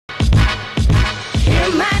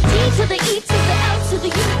M-I-D to the E to the L to the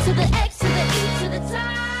U to the X to the E to the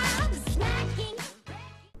top. Smacking.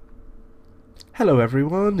 Hello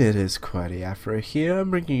everyone, it is Qwerty Afro here.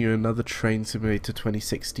 I'm bringing you another Train Simulator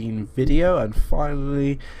 2016 video, and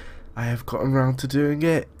finally I have gotten around to doing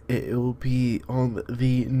it. It will be on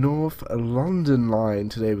the North London line.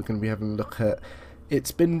 Today we're going to be having a look at.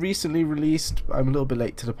 It's been recently released. I'm a little bit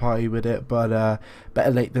late to the party with it, but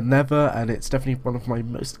better late than never, and it's definitely one of my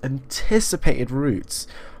most anticipated routes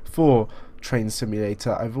for Train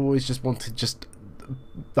Simulator. I've always just wanted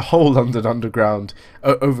the whole London Underground,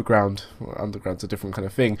 Overground. Well, Underground's a different kind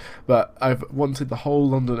of thing, but I've wanted the whole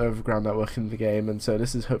London Overground network in the game, and so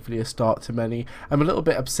this is hopefully a start to many. I'm a little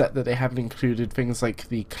bit upset that they haven't included things like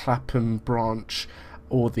the Clapham branch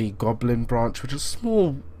or the Goblin branch, which are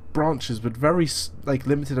small branches with very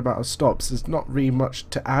limited amount of stops. There's not really much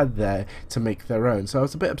to add there to make their own, so I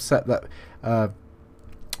was a bit upset that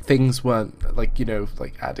things weren't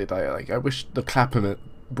added. I wish the Clapham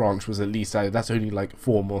branch was at least added. That's only like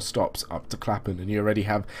 4 more stops up to Clapham, and you already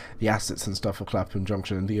have the assets and stuff for Clapham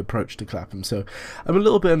Junction and the approach to Clapham, so I'm a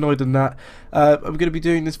little bit annoyed on that. I'm going to be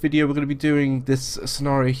doing this video, we're going to be doing this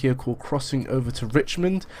scenario here called crossing over to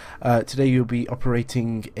Richmond. Today you'll be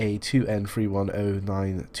operating a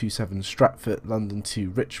 2N310927 Stratford, London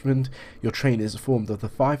to Richmond. Your train is formed of the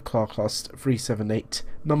 5 car class 378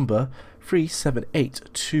 number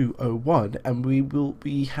 378201, and we will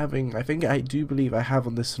be having, I do believe I have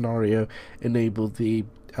on this scenario enabled the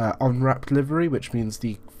unwrapped livery, which means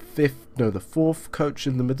the fourth coach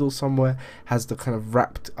in the middle somewhere has the kind of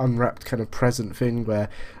unwrapped kind of present thing where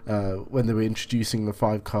when they were introducing the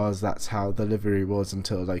 5 cars, that's how the livery was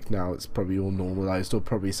until now it's probably all normalized, or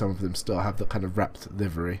probably some of them still have the kind of wrapped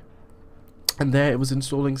livery. And there it was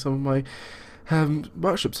installing some of my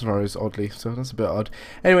workshop scenarios, oddly, so that's a bit odd.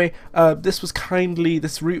 Anyway, this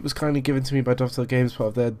route was kindly given to me by Dovetail Games, part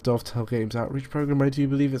of their Dovetail Games outreach program, I do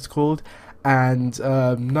believe it's called, and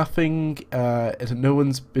no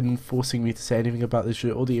one's been forcing me to say anything about this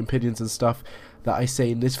route. All the opinions and stuff that I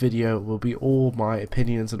say in this video will be all my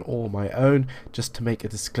opinions and all my own, just to make a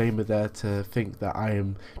disclaimer there to think that I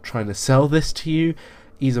am trying to sell this to you.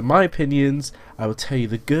 These are my opinions. I will tell you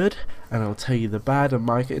the good and I'll tell you the bad, and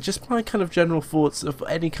just my kind of general thoughts of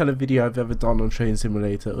any kind of video I've ever done on Train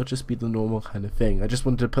Simulator. It'll just be the normal kind of thing. I just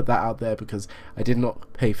wanted to put that out there because I did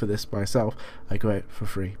not pay for this myself. I got it for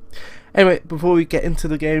free. Anyway, before we get into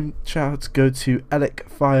the game, shout out to go to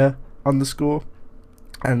elekfire_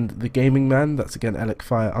 and the gaming man. That's again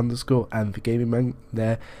elekfire_ and the gaming man.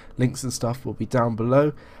 Their links and stuff will be down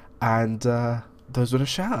below, and those were the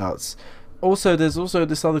shout outs. Also, there's also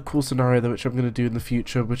this other cool scenario which I'm going to do in the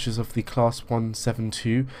future, which is of the Class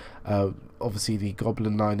 172. Obviously, the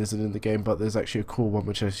Goblin 9 isn't in the game, but there's actually a cool one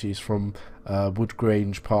which actually is from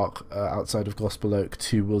Woodgrange Park outside of Gospel Oak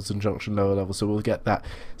to Wilson Junction lower level, so we'll get that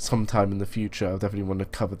sometime in the future. I definitely want to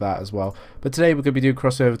cover that as well. But today we're going to be doing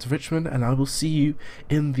crossover to Richmond, and I will see you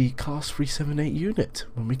in the Class 378 unit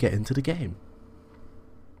when we get into the game.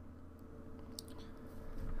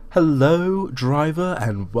 Hello driver,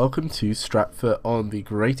 and welcome to Stratford on the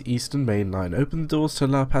Great Eastern Main Line. Open the doors to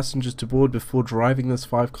allow passengers to board before driving this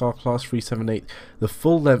 5 car class 378 the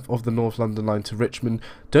full length of the North London line to Richmond.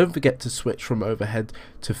 Don't forget to switch from overhead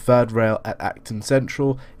to third rail at Acton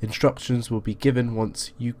Central. Instructions will be given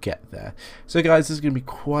once you get there. So guys, this is going to be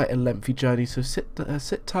quite a lengthy journey, so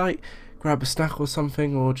sit tight, grab a snack or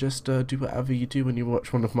something, or just do whatever you do when you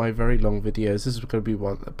watch one of my very long videos. This is going to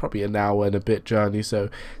be probably an hour and a bit journey, so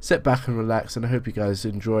sit back and relax, and I hope you guys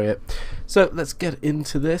enjoy it. So let's get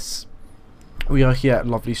into this. We are here at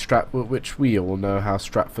lovely Stratford, which we all know how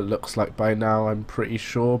Stratford looks like by now, I'm pretty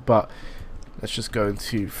sure, but let's just go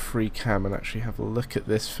into free cam and actually have a look at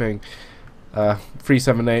this thing.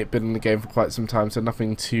 378, been in the game for quite some time, so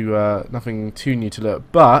nothing too new to look.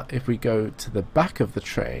 But if we go to the back of the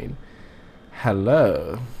train,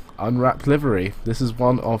 hello, unwrapped livery. This is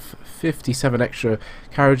one of 57 extra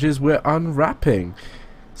carriages we're unwrapping,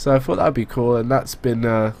 so I thought that'd be cool, and that's been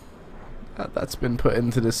put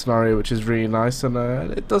into this scenario, which is really nice, and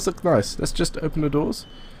it does look nice. Let's just open the doors.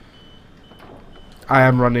 I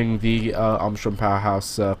am running the Armstrong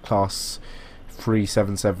Powerhouse Class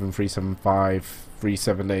 377, 375,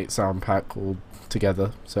 378 sound pack all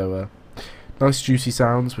together, so nice juicy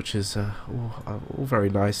sounds, which is all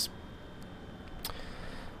very nice.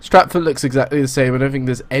 Stratford looks exactly the same. I don't think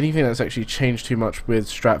there's anything that's actually changed too much with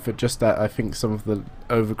Stratford, just that I think some of the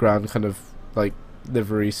Overground kind of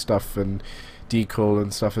livery stuff and decal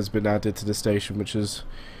and stuff has been added to the station, which is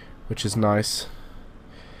nice.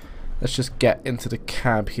 Let's just get into the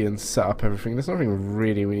cab here and set up everything. There's nothing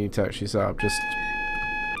really we need to actually set up, just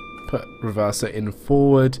put reverser in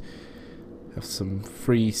forward. Have some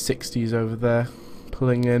 360s over there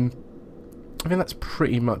pulling in. I think that's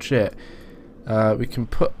pretty much it. We can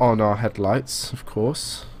put on our headlights, of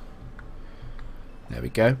course. There we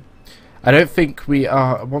go. I don't think we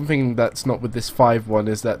are... One thing that's not with this 5 one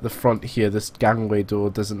is that the front here, this gangway door,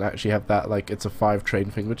 doesn't actually have that, like, it's a 5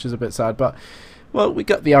 train thing, which is a bit sad, but... Well, we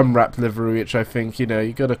got the unwrapped livery, which I think, you know,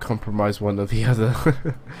 you got to compromise one or the other.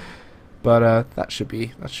 But that should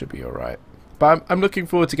be alright. But I'm looking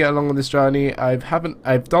forward to get along on this journey.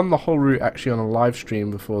 I've done the whole route actually on a live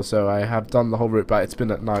stream before, so I have done the whole route, but it's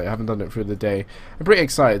been at night. I haven't done it through the day. I'm pretty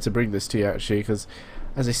excited to bring this to you actually, because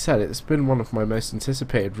as I said, it's been one of my most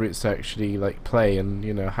anticipated routes to actually like play and,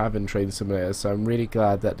 you know, have in Train Simulator. So I'm really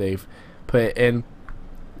glad that they've put it in.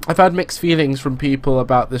 I've had mixed feelings from people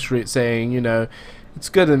about this route, saying, you know, it's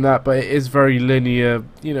good in that, but it is very linear.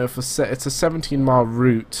 You know, it's a 17-mile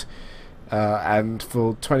route, and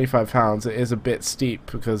for £25, it is a bit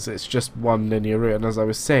steep because it's just one linear route. And as I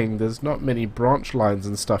was saying, there's not many branch lines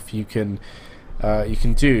and stuff you can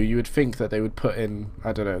do. You would think that they would put in,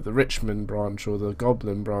 I don't know, the Richmond branch or the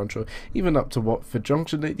Goblin branch, or even up to Watford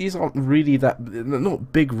Junction. These aren't really they're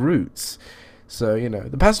not big routes. So, you know,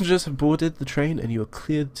 the passengers have boarded the train and you are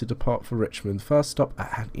cleared to depart for Richmond. First stop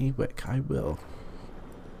at Ewick. I will.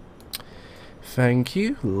 Thank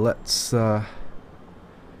you. Let's head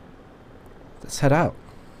out.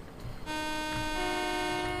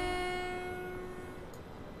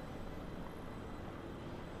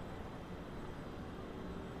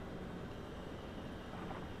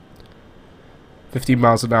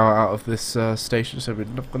 £15 an hour out of this station, so we're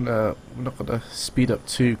not gonna speed up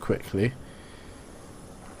too quickly.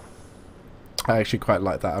 I actually quite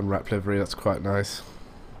like that unwrapped livery, that's quite nice.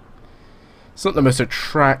 It's not the most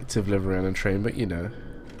attractive livery on a train, but you know.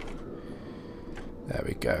 There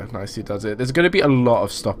we go, nicely does it. There's going to be a lot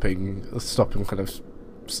of stopping kind of...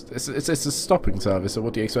 It's a stopping service, so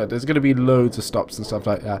what do you expect? There's going to be loads of stops and stuff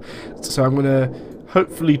like that. So I'm going to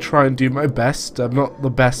hopefully try and do my best. I'm not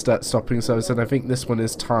the best at stopping service, and I think this one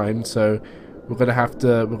is timed, so we're going to have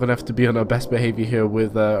to be on our best behavior here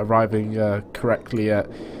with arriving correctly at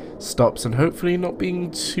stops and hopefully not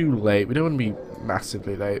being too late. We don't want to be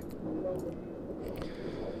massively late.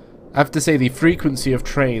 I have to say the frequency of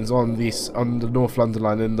trains on the North London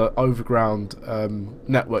line and the Overground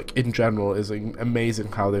network in general is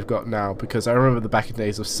amazing how they've got now, because I remember the back in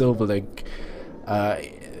days of Silverlink,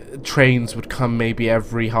 trains would come maybe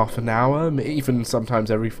every half an hour, even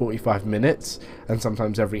sometimes every 45 minutes, and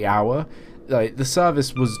sometimes every hour. Like the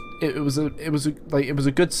service was, it was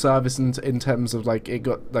a good service in terms of like it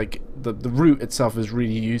got like the route itself is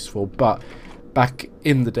really useful, but back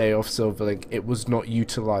in the day of Silverlink it was not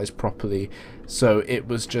utilized properly, so it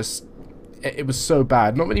was so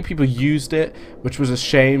bad. Not many people used it, which was a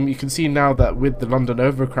shame. You can see now that with the London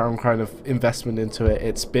Overground kind of investment into it,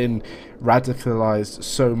 it's been radicalized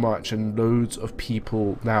so much and loads of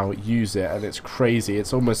people now use it, and it's crazy.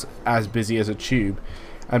 It's almost as busy as a tube,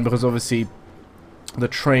 and because obviously the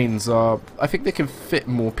trains are, I think they can fit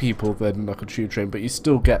more people than like a tube train, but you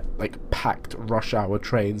still get like packed rush hour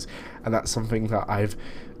trains, and that's something that I've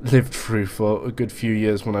lived through for a good few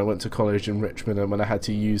years when I went to college in Richmond, and when I had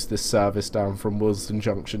to use this service down from Willesden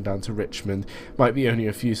Junction down to Richmond. Might be only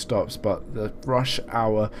a few stops, but the rush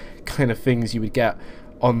hour kind of things you would get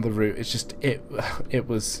on the route, it's just it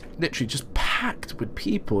was literally just packed with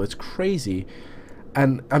people. It's crazy,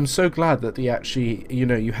 and I'm so glad that they actually, you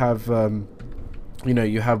know, you have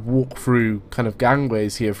walk-through kind of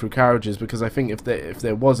gangways here through carriages, because I think if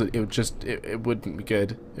there wasn't, it wouldn't be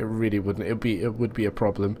good. It really wouldn't. It would be a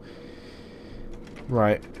problem.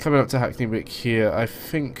 Right, coming up to Hackney Wick here, I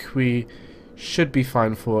think we should be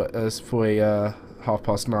fine for a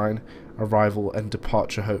 9:30 arrival and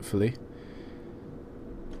departure, hopefully.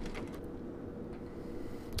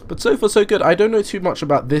 But so far so good. I don't know too much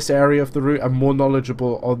about this area of the route. I'm more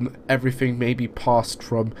knowledgeable on everything maybe past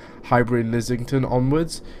from Highbury and Islington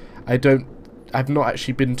onwards. I've not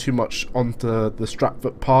actually been too much onto the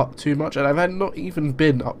Stratford part too much, and I've not even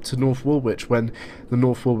been up to North Woolwich when the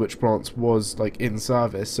North Woolwich branch was like in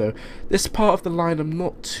service. So this part of the line I'm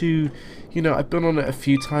not too, you know, I've been on it a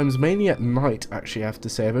few times, mainly at night actually, I have to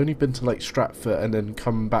say. I've only been to like Stratford and then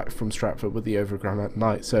come back from Stratford with the Overground at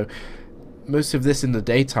night. So most of this in the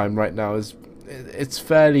daytime right now it's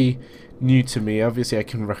fairly new to me. Obviously I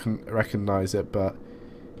can recognize it, but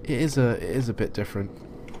it is a bit different.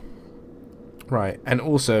 Right, and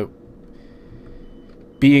also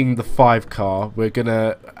being the 5 car, we're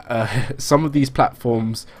gonna some of these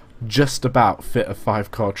platforms just about fit a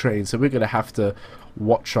 5-car train, so we're gonna have to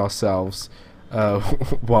watch ourselves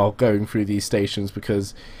while going through these stations,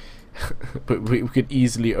 because but we could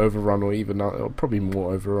easily overrun, or even or probably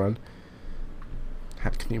more overrun.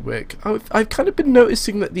 Hackney Wick. I've kind of been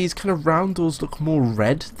noticing that these kind of roundels look more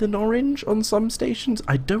red than orange on some stations.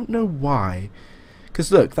 I don't know why.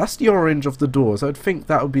 Because look, that's the orange of the doors. I'd think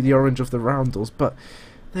that would be the orange of the roundels, but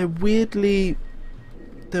they're weirdly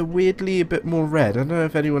a bit more red. I don't know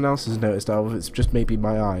if anyone else has noticed that, or if it's just maybe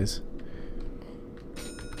my eyes.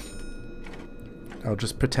 I'll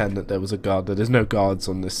just pretend that there was a guard. There's no guards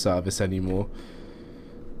on this service anymore.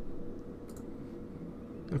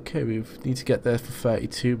 Okay, we need to get there for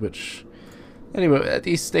 32, which... Anyway,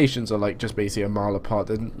 these stations are like just basically a mile apart.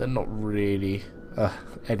 They're not really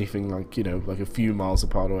anything like, you know, like a few miles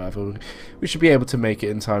apart or whatever. We should be able to make it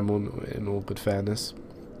in time, in all good fairness.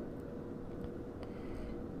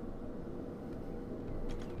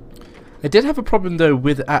 I did have a problem though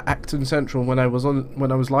with at Acton Central when I was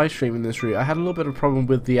live streaming this route. I had a little bit of a problem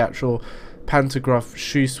with the actual pantograph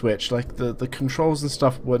shoe switch. Like the controls and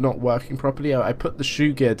stuff were not working properly. I put the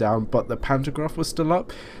shoe gear down, but the pantograph was still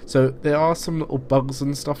up. So there are some little bugs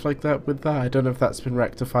and stuff like that with that. I don't know if that's been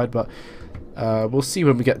rectified, but we'll see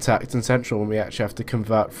when we get to Acton Central, when we actually have to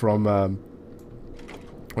convert from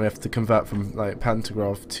like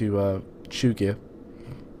pantograph to shoe gear.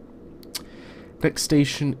 Next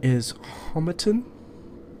station is Homerton.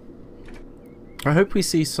 I hope we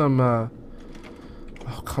see some... oh,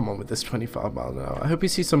 come on with this 25 mile an hour. I hope we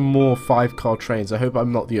see some more 5-car trains. I hope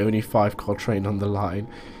I'm not the only 5-car train on the line.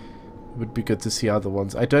 It would be good to see other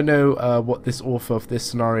ones. I don't know what this author of this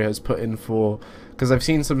scenario has put in for... Because I've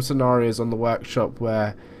seen some scenarios on the workshop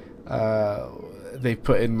where they've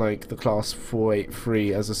put in like the class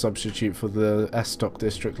 483 as a substitute for the S-Stock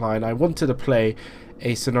district line. I wanted to play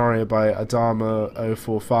a scenario by Adama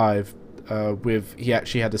 045 with, he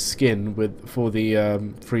actually had a skin for the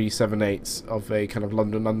 378s of a kind of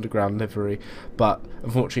London Underground livery, but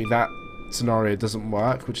unfortunately that scenario doesn't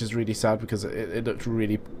work, which is really sad because it looked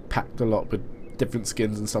really packed a lot with different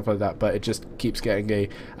skins and stuff like that, but it just keeps getting a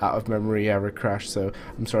out of memory error crash, so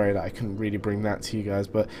I'm sorry that I couldn't really bring that to you guys.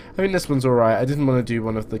 But I think this one's alright. I didn't want to do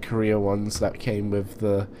one of the Korea ones that came with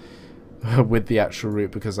the actual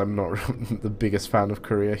route because I'm not the biggest fan of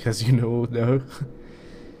Korea, as you all know.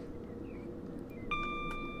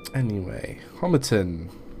 Anyway, Homerton.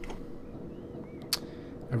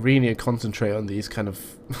 I really need to concentrate on these kind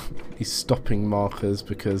of these stopping markers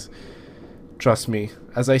because, trust me,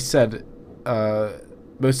 as I said,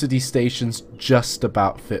 most of these stations just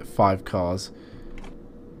about fit 5 cars.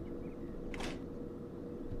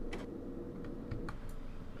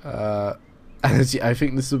 I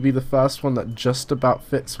think this will be the first one that just about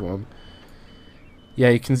fits one. Yeah,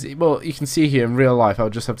 you can see. Well, you can see here in real life. I'll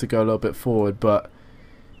just have to go a little bit forward, but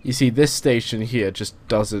you see this station here just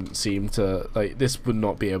doesn't seem to, like, this would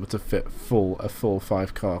not be able to fit a full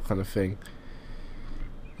 5-car kind of thing.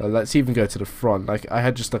 Let's even go to the front. Like, I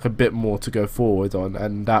had just like a bit more to go forward on,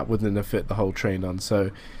 and that wouldn't have fit the whole train on. So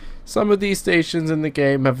some of these stations in the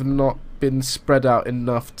game have not been spread out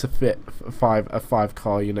enough to fit a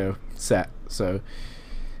 5-car, you know, set. So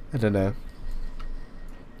I don't know.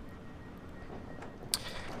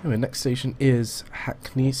 Anyway, next station is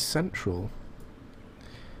Hackney Central.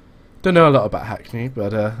 Don't know a lot about Hackney,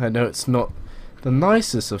 but I know it's not the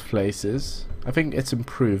nicest of places. I think it's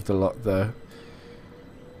improved a lot though.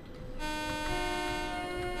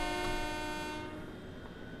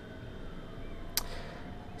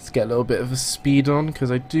 Get a little bit of a speed on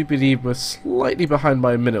because I do believe we're slightly behind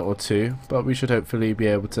by a minute or two, but we should hopefully be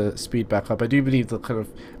able to speed back up. I do believe the kind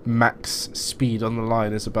of max speed on the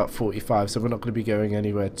line is about 45, so we're not going to be going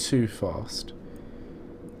anywhere too fast.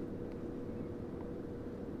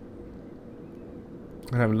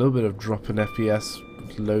 I have a little bit of drop in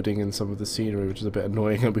FPS loading in some of the scenery, which is a bit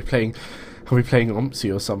annoying. Are we playing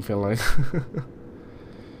OMSI or something like?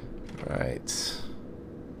 Right.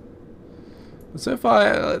 So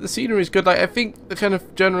far, the scenery is good. Like, I think the kind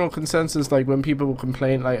of general consensus, like when people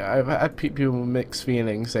complain, like I've had people with mixed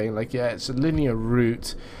feelings saying, like, yeah, it's a linear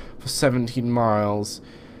route for 17 miles.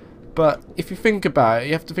 But if you think about it,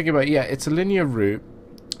 you have to think about, yeah, it's a linear route,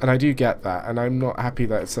 and I do get that, and I'm not happy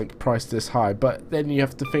that it's like priced this high. But then you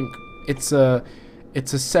have to think it's a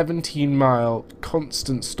 17-mile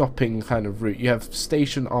constant stopping kind of route. You have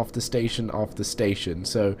station after station after station,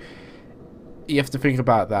 so you have to think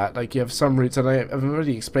about that. Like, you have some routes, and I've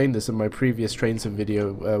already explained this in my previous Trainsim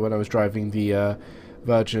video when I was driving the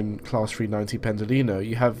Virgin Class 390 Pendolino.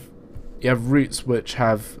 You have routes which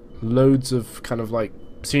have loads of kind of like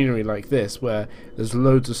scenery like this, where there's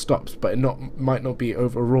loads of stops, but it might not be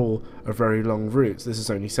overall a very long route. This is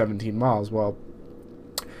only 17 miles, while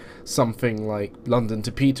something like London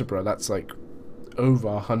to Peterborough, that's like over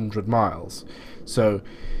 100 miles. So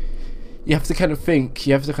you have to kind of think.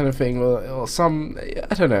 Well, some,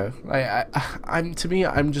 I don't know.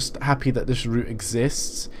 I'm just happy that this route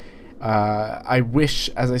exists. I wish,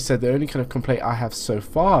 as I said, the only kind of complaint I have so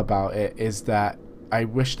far about it is that I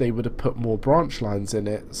wish they would have put more branch lines in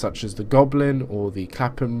it, such as the Goblin or the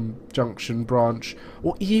Clapham Junction branch,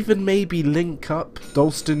 or even maybe link up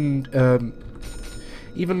Dalston,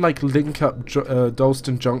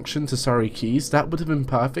 Dalston Junction to Surrey Quays. That would have been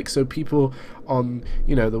perfect, so people on,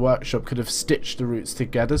 you know, the workshop could have stitched the routes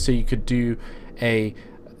together, so you could do a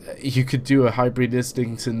hybrid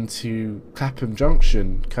Islington to Clapham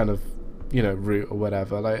Junction kind of, you know, route or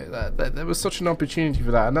whatever. Like that, there was such an opportunity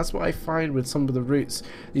for that, and that's what I find with some of the routes,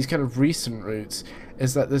 these kind of recent routes,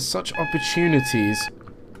 is that there's such opportunities,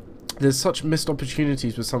 there's such missed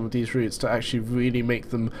opportunities with some of these routes to actually really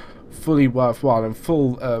make them fully worthwhile and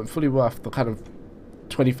fully worth the kind of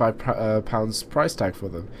 £25 price tag for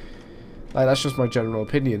them. Like, that's just my general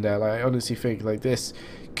opinion there. Like, I honestly think like this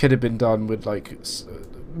could have been done with like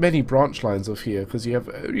many branch lines off here, because you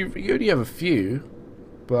only have a few,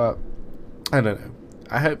 but I don't know.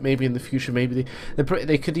 I hope maybe in the future, maybe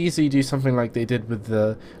they could easily do something like they did with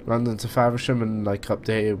the London to Faversham, and like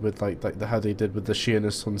update it with like how they did with the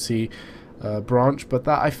Sheerness-on-Sea branch. But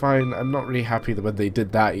that, I find, I'm not really happy that when they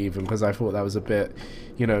did that, even, because I thought that was a bit,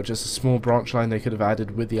 you know, just a small branch line they could have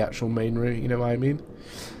added with the actual main route. You know what I mean?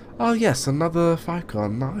 Oh yes, another 5-car.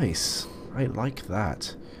 Nice. I like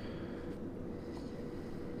that.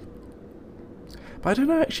 But I don't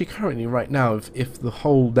know actually currently right now if the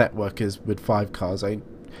whole network is with 5 cars. I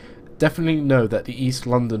definitely know that the East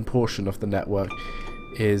London portion of the network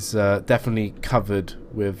is definitely covered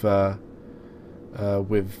with 5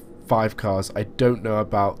 cars. I don't know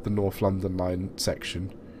about the North London line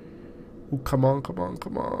section. Oh, come on, come on,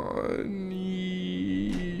 come on.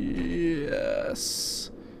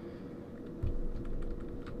 Yes.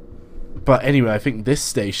 But anyway, I think this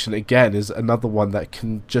station again is another one that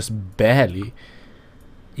can just barely...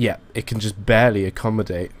 Yeah, it can just barely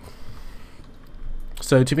accommodate.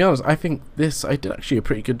 So to be honest, I think I did actually a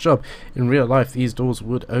pretty good job. In real life, these doors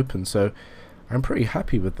would open, so I'm pretty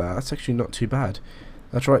happy with that. That's actually not too bad.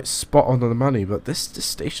 That's right, spot on the money, but this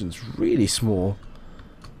station's really small.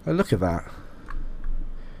 Oh, look at that.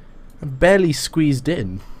 I'm barely squeezed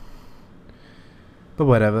in. But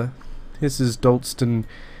whatever. This is Dalston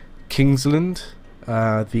Kingsland,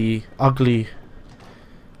 the ugly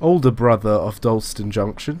older brother of Dalston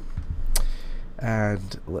Junction,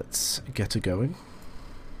 and let's get it going.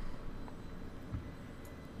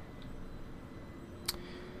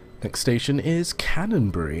 Next station is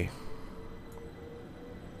Canonbury.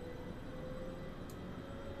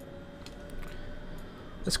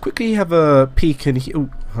 Let's quickly have a peek in here.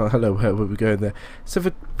 Oh, hello, where were we going there? Let's have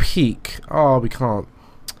a peek. Oh, we can't.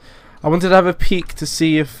 I wanted to have a peek to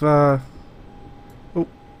see if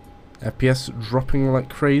FPS dropping like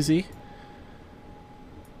crazy.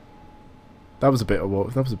 That was a bit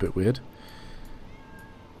weird.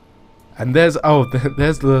 And there's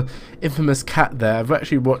there's the infamous cat there. I've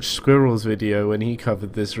actually watched Squirrel's video when he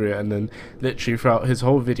covered this route, and then literally throughout his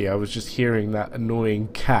whole video I was just hearing that annoying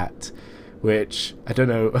cat, which I don't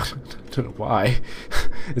know I don't know why.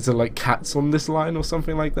 Is it like cats on this line or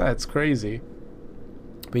something like that? It's crazy.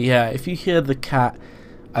 But yeah, if you hear the cat,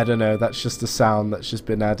 I don't know, that's just a sound that's just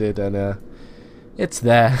been added, and it's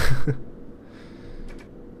there.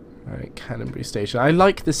 Alright, Canonbury Station. I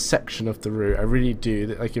like this section of the route, I really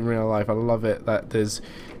do. Like in real life, I love it that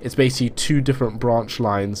it's basically 2 different branch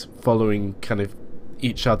lines following kind of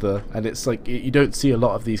each other, and it's like, you don't see a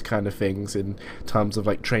lot of these kind of things in terms of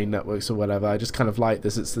like train networks or whatever. I just kind of like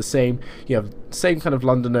this. It's the same, you have the same kind of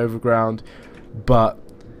London Overground, but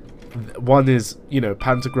one is, you know,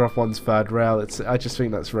 pantograph, one's third rail. I just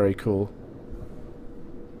think that's very cool.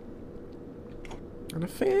 And I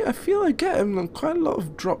feel I get quite a lot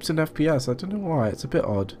of drops in FPS. I don't know why. It's a bit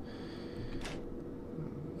odd.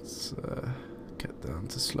 Let's get down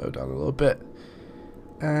to slow down a little bit.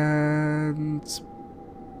 And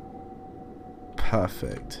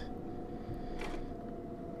perfect.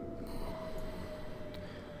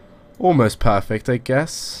 Almost perfect, I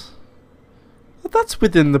guess. That's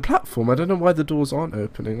within the platform. I don't know why the doors aren't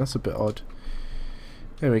opening. That's a bit odd.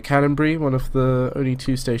 Anyway, Canonbury, one of the only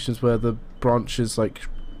 2 stations where the branches like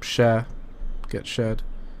get shared.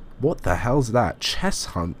 What the hell's that? Chess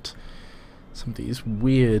Hunt. Some of these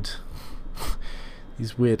weird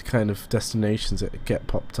kind of destinations that get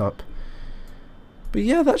popped up. But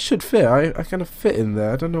yeah, that should fit. I kind of fit in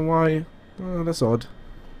there. I don't know why. Oh, that's odd.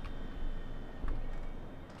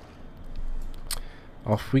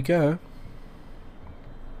 Off we go.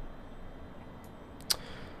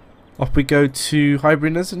 Off we go to Highbury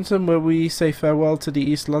and Islington, where we say farewell to the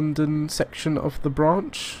East London section of the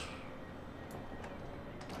branch.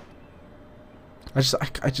 I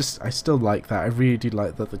still like that. I really do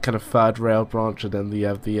like the kind of third rail branch, and then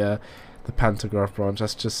the pantograph branch.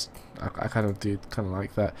 That's just I kind of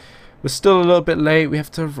like that. We're still a little bit late. We have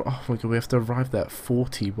to we have to arrive there at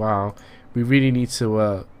 40. Wow, we really need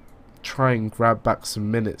to try and grab back some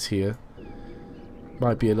minutes here.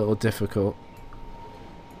 Might be a little difficult.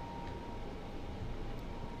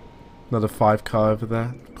 Another 5 car over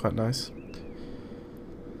there, quite nice.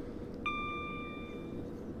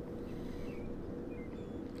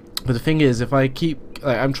 But the thing is, if I keep,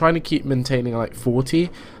 I'm trying to keep maintaining like 40,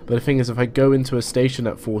 but the thing is, if I go into a station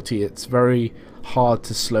at 40, it's very hard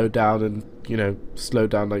to slow down and, you know, slow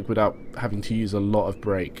down like without having to use a lot of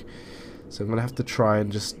brake. So I'm gonna have to try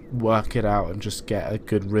and just work it out and just get a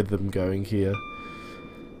good rhythm going here.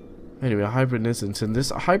 Anyway, Highbury and Islington. This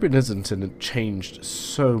Highbury and Islington had changed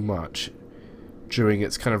so much during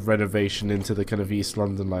its kind of renovation into the kind of East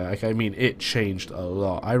London line. Like, I mean, it changed a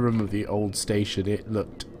lot. I remember the old station. It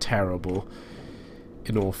looked terrible.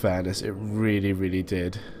 In all fairness, it really, really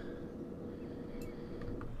did.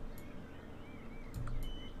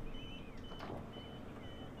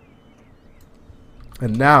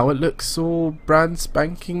 And now it looks all brand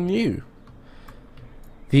spanking new.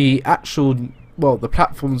 The actual, well, the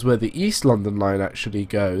platforms where the East London line actually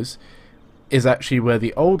goes is actually where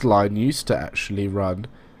the old line used to actually run,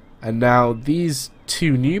 and now these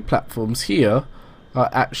 2 new platforms here are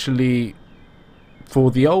actually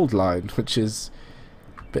for the old line, which is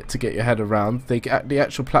a bit to get your head around. The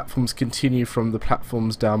actual platforms continue from the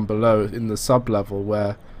platforms down below in the sub-level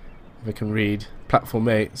where, if I can read, platform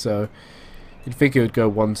 8, so you'd think it would go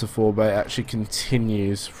 1 to 4, but it actually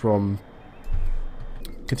continues from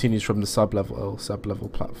the sub-level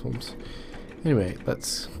platforms. Anyway,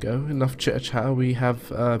 let's go. Enough chitter-chatter. We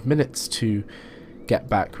have minutes to get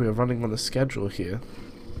back. We're running on a schedule here.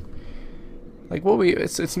 Like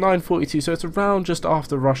it's 9:42, so it's around just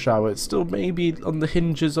after rush hour. It's still maybe on the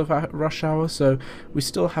hinges of rush hour, so we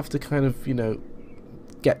still have to kind of, you know,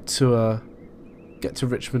 get to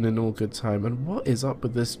Richmond in all good time. And what is up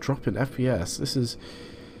with this drop in FPS? This is,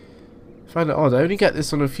 I find it odd. I only get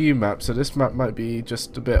this on a few maps, so this map might be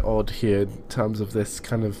just a bit odd here in terms of this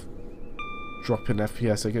kind of drop in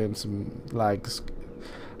FPS. Again, some lag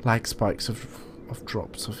spikes of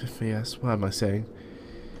drops of FPS. What am I saying?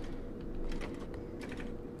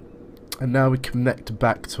 And now we connect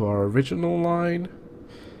back to our original line,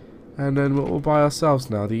 and then we're all by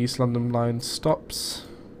ourselves now. The East London line stops,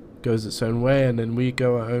 goes its own way, and then we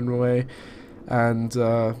go our own way. And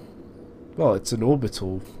well, it's an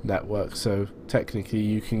orbital network, so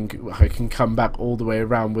technically I can come back all the way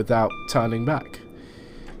around without turning back.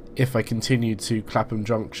 If I continued to Clapham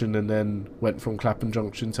Junction and then went from Clapham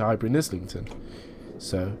Junction to Highbury and Islington.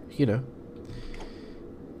 So, you know,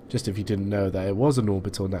 just if you didn't know that it was an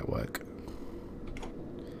orbital network.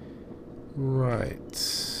 Right.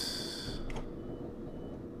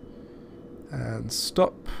 And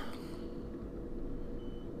stop.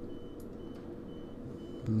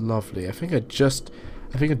 Lovely. I think I just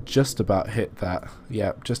about hit that.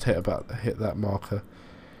 Yeah, just hit that marker.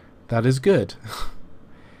 That is good.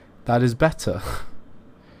 That is better.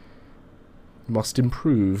 Must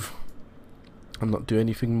improve. And not do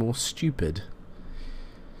anything more stupid.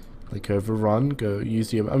 Like overrun, go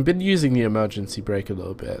use the... I've been using the emergency brake a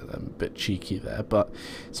little bit. I'm a bit cheeky there, but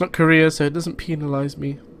it's not Korea, so it doesn't penalise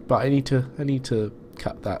me. But I need to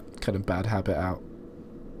cut that kind of bad habit out.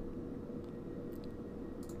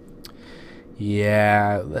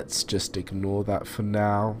 Yeah, let's just ignore that for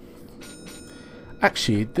now.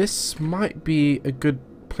 Actually, this might be a good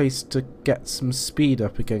place to get some speed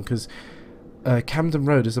up again, because Camden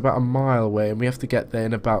Road is about a mile away, and we have to get there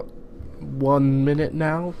in about 1 minute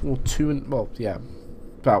now, or 2, and well, yeah,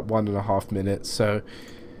 about 1.5 minutes. So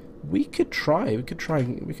we can try and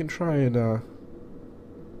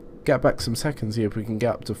get back some seconds here if we can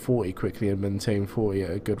get up to 40 quickly and maintain 40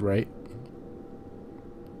 at a good rate.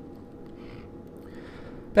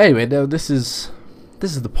 But anyway, now this is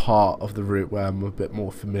the part of the route where I'm a bit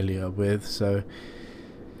more familiar with, so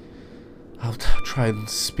I'll try and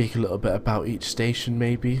speak a little bit about each station,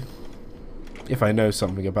 maybe. If I know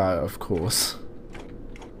something about it, of course.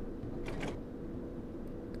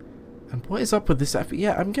 And what is up with this FPS?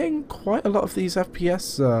 Yeah, I'm getting quite a lot of these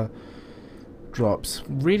FPS drops.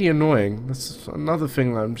 Really annoying. That's another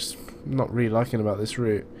thing that I'm just not really liking about this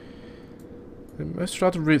route. In most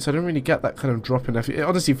other routes, I don't really get that kind of drop in FPS. It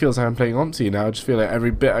honestly feels like I'm playing Onti now. I just feel like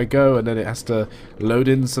every bit I go, and then it has to load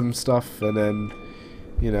in some stuff, and then,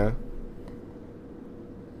 you know,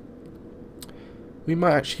 We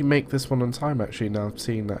might actually make this one on time, actually, now I'm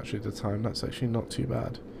seeing actually the time. That's actually not too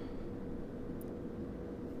bad.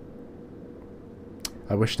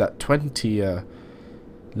 I wish that 20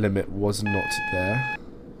 limit was not there.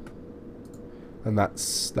 And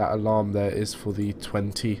that alarm there is for the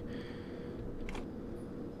 20.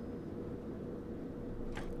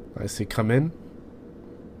 Nicely come in.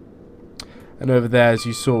 And over there, as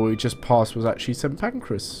you saw, we just passed was actually St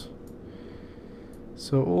Pancras.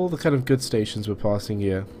 So all the kind of good stations we're passing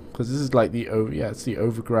here, because this is like it's the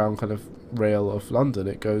overground kind of rail of London.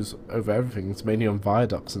 It goes over everything. It's mainly on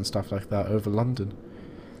viaducts and stuff like that over London.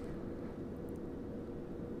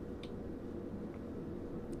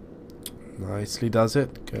 Nicely does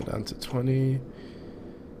it. Go down to 20.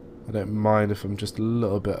 I don't mind if I'm just a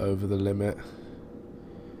little bit over the limit.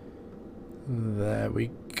 There we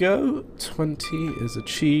go. 20 is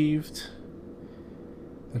achieved.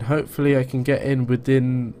 And hopefully I can get in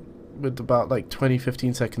with about like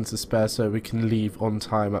 15 seconds to spare so we can leave on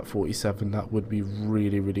time at 47. That would be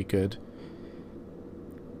really, really good.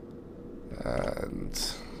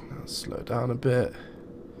 And I'll slow down a bit.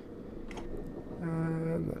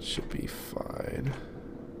 And that should be fine.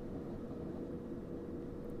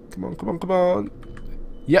 Come on, come on, come on.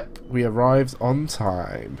 Yep, we arrived on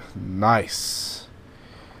time. Nice.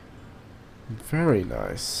 Very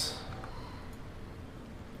nice.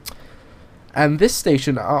 And this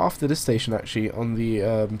station, after this station actually, on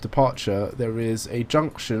the departure, there is a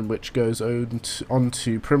junction which goes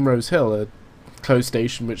onto Primrose Hill, a closed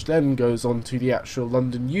station which then goes on to the actual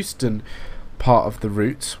London Euston part of the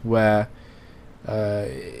route, where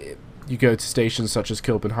you go to stations such as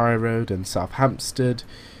Kilburn High Road and South Hampstead.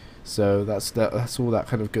 So that's all that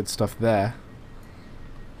kind of good stuff there.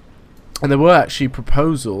 And there were actually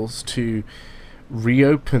proposals to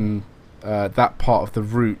reopen that part of the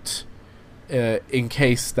route in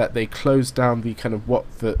case that they close down the kind of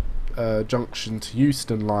Watford Junction to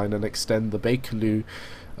Euston line and extend the Bakerloo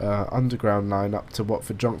Underground line up to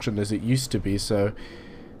Watford Junction as it used to be. So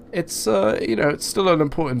it's you know, it's still an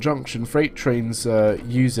important junction. Freight trains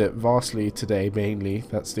use it vastly today mainly.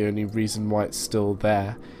 That's the only reason why it's still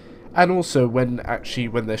there. And also when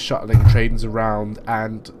they're shuttling trains around,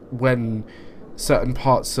 and when certain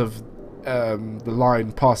parts of the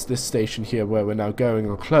line past this station here where we're now going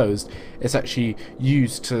are closed, it's actually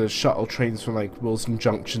used to shuttle trains from like Willesden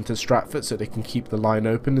Junction to Stratford, so they can keep the line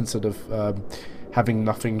open instead of having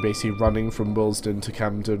nothing basically running from Willesden to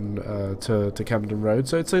Camden to Camden Road.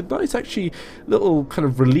 So it's a nice actually little kind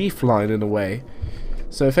of relief line in a way.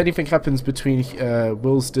 So if anything happens between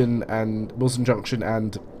Willesden Junction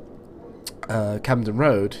and Camden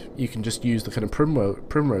Road, you can just use the kind of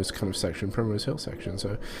Primrose kind of section, Primrose Hill section.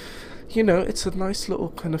 So, you know, it's a nice little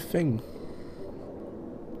kind of thing.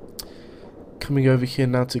 Coming over here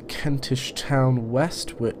now to Kentish Town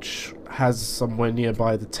West, which has somewhere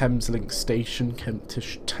nearby the Thameslink station,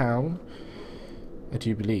 Kentish Town, I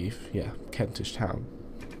do believe. Yeah, Kentish Town.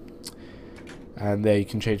 And there you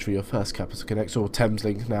can change for your first Capital Connect, or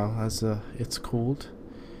Thameslink now as it's called.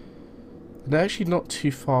 And they're actually not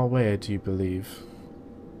too far away, I do believe.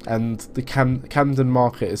 And the Camden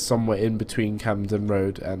Market is somewhere in between Camden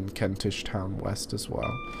Road and Kentish Town West as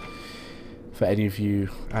well. For any of you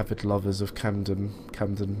avid lovers of Camden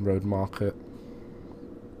Road Market.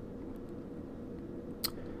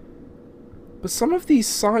 But some of these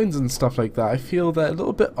signs and stuff like that, I feel they're a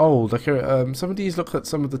little bit old. Like some of these look at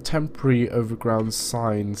some of the temporary overground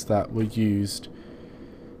signs that were used.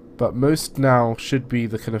 But most now should be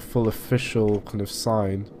the kind of full official kind of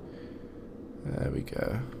sign. There we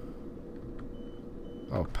go.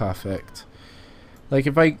 Oh, perfect. Like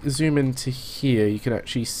if I zoom into here, you can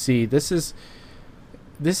actually see this is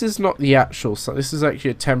not the actual sign. This is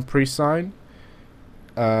actually a temporary sign.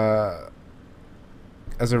 As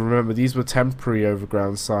I remember, these were temporary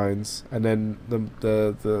overground signs, and then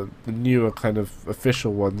the newer kind of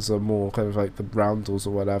official ones are more kind of like the roundels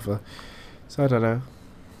or whatever. So I don't know.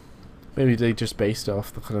 Maybe they just based it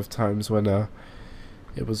off the kind of times when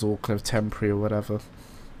it was all kind of temporary or whatever.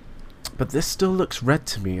 But this still looks red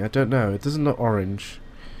to me. I don't know. It doesn't look orange.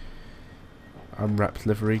 Unwrapped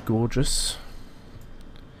livery, gorgeous.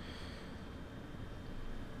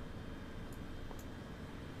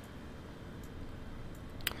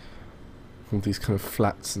 All these kind of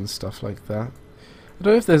flats and stuff like that. I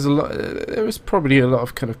don't know if there's a lot. There is probably a lot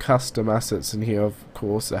of kind of custom assets in here, of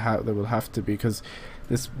course. There will have to be, because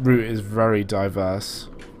this route is very diverse.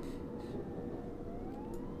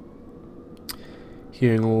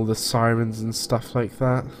 Hearing all the sirens and stuff like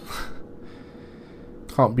that.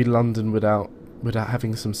 Can't be London without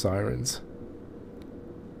having some sirens.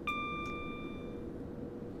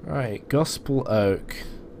 Right, Gospel Oak.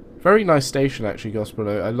 Very nice station actually, Gospel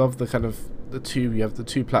Oak. I love the kind of you have the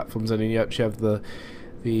two platforms, and then you actually have the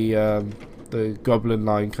Goblin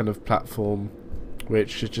Line kind of platform,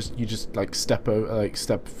 which is just you just like step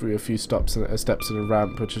through a few steps in a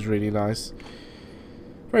ramp, which is really nice.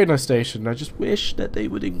 Very nice station. I just wish that they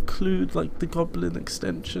would include like the Goblin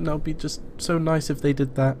extension. That would be just so nice if they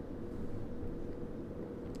did that.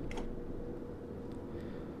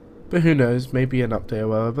 But who knows? Maybe an update or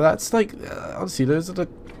whatever. But that's like honestly, that's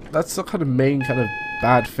the kind of main kind of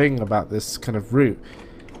bad thing about this kind of route,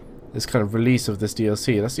 this kind of release of this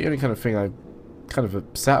DLC. That's the only kind of thing I'm kind of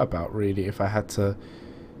upset about, really. If I had to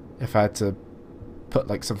put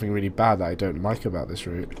like something really bad that I don't like about this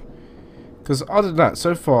route. Because other than that,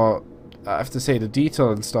 so far, I have to say the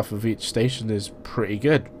detail and stuff of each station is pretty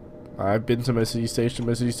good. I've been to most of these stations.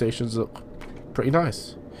 Most of these stations look pretty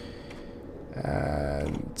nice.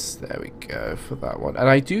 And there we go for that one. And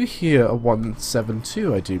I do hear a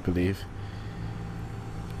 172, I do believe.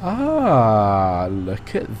 Ah,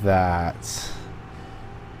 look at that.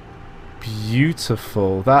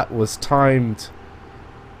 Beautiful. That was timed.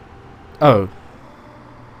 Oh.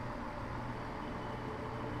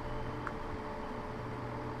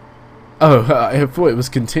 Oh, I thought it was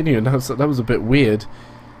continuing. That was a bit weird.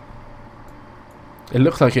 It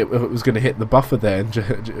looked like it was going to hit the buffer there in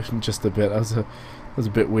just a bit. That was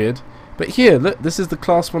a bit weird. But here, look, this is the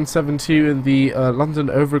Class 172 in the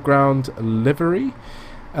London Overground livery.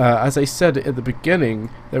 As I said at the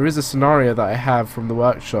beginning, there is a scenario that I have from the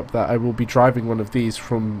workshop that I will be driving one of these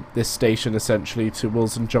from this station essentially to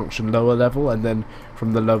Wilson Junction lower level, and then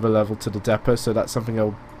from the lower level to the depot. So that's something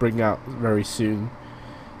I'll bring out very soon.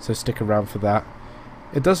 So stick around for that.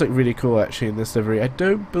 It does look really cool actually in this livery. I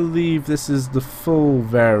don't believe this is the full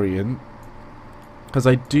variant, because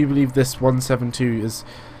I do believe this 172 is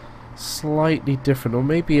slightly different, or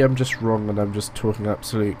maybe I'm just wrong and I'm just talking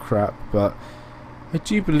absolute crap, but I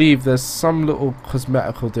do believe there's some little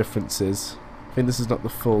cosmetical differences. I think this is not the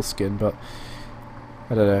full skin, but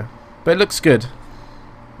I don't know. But it looks good,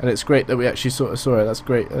 and it's great that we actually sort of saw it. That's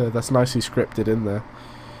great. That's nicely scripted in there.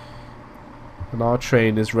 And our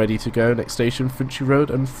train is ready to go. Next station, Finchley Road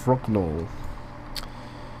and Frognall.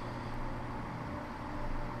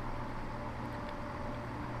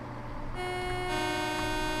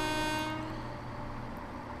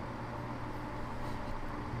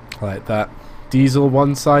 Like that. Diesel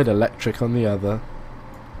one side, electric on the other.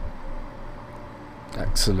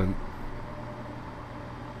 Excellent.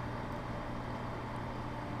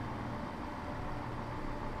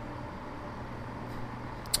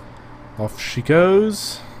 Off she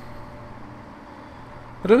goes.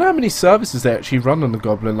 I don't know how many services they actually run on the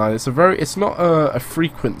Goblin Line. It's not a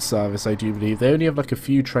frequent service, I do believe. They only have like a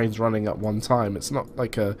few trains running at one time. It's not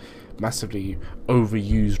like a massively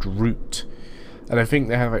overused route. And I think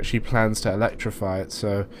they have actually plans to electrify it,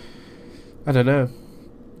 so I don't know.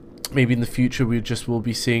 Maybe in the future we will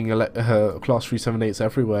be seeing Class 378s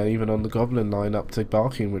everywhere, even on the Goblin Line up to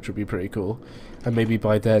Barking, which would be pretty cool. And maybe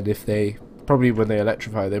by then, if they probably when they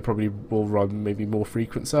electrify, they probably will run maybe more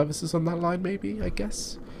frequent services on that line, maybe, I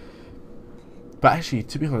guess. But actually,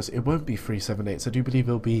 to be honest, it won't be 378s. I do believe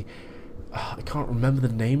it'll be... I can't remember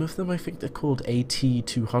the name of them. I think they're called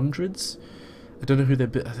AT200s. I don't know who they're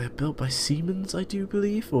built by Siemens, I do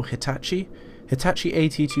believe, or Hitachi. Hitachi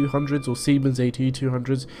AT200s or Siemens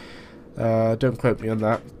AT200s. Don't quote me on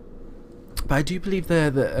that. But I do believe they're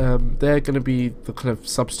going to be the kind of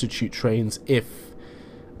substitute trains if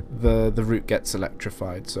the route gets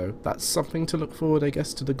electrified. So that's something to look forward, I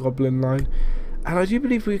guess, to the Goblin Line. And I do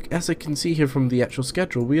believe as I can see here from the actual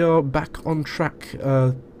schedule, we are back on track.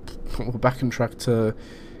 We're back on track to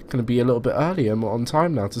going to be a little bit earlier, more on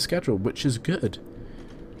time now to schedule, which is good.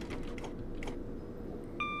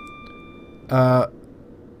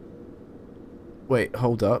 Wait,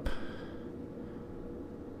 hold up.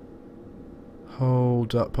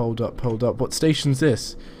 Hold up. What station's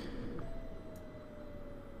this?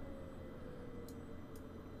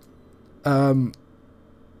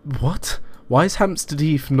 What? Why is Hampstead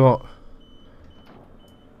Heath not...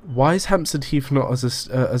 Why is Hampstead Heath not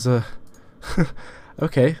as a...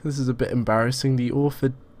 Okay, this is a bit embarrassing. The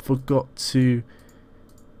author forgot to...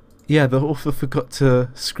 Yeah, the author forgot to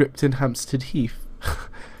script in Hampstead Heath. I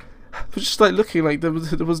was just like looking like there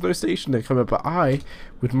was no station there coming, but I,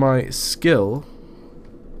 with my skill,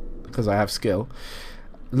 because I have skill,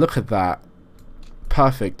 look at that.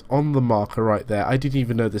 Perfect, on the marker right there. I didn't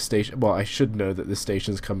even know the station. Well, I should know that this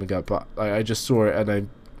station's coming up, but I just saw it, and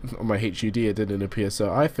on my HUD it didn't appear,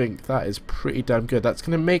 so I think that is pretty damn good. That's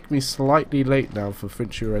going to make me slightly late now for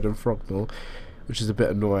Finchley Road and Frognall, which is a bit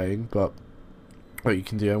annoying, but what you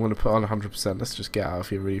can do. I want to put on 100%. Let's just get out of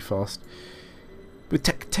here really fast. But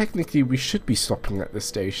technically, we should be stopping at this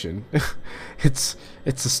station. it's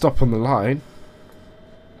a stop on the line.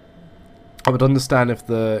 I would understand if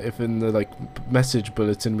in the like message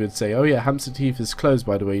bulletin we'd say, oh yeah, Hampstead Heath is closed,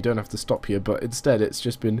 by the way, you don't have to stop here, but instead it's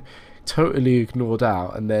just been totally ignored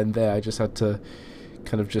out, and then there I just had to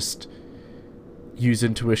kind of just use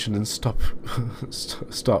intuition and stop.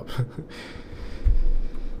 Stop.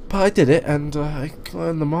 But I did it, and I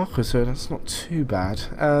got the marker, so that's not too bad.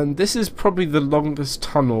 And this is probably the longest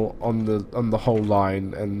tunnel on the whole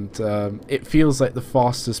line, and it feels like the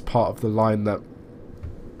fastest part of the line that.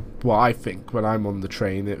 Well, I think when I'm on the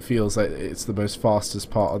train, it feels like it's the most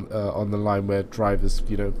fastest part on the line where drivers,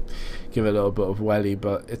 you know, give it a little bit of welly,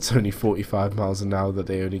 but it's only 45 miles an hour that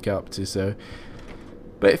they only get up to. So,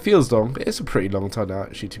 but it feels long. It's a pretty long tunnel,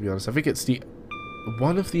 actually, to be honest. I think it's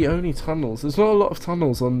one of the only tunnels. There's not a lot of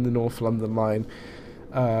tunnels on the North London line.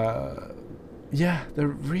 Yeah, there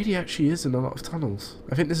really actually isn't a lot of tunnels.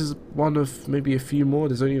 I think this is one of maybe a few more.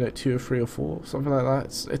 There's only like 2 or 3 or 4, something like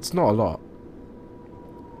that. It's not a lot.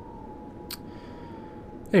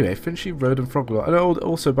 Anyway, Finchley Road and Frognall. And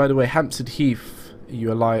also, by the way, Hampstead Heath,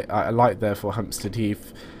 you alight there for Hampstead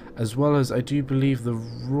Heath, as well as, I do believe, the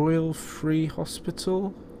Royal Free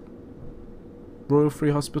Hospital? Royal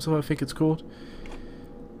Free Hospital, I think it's called.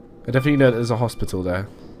 I definitely know that there's a hospital there.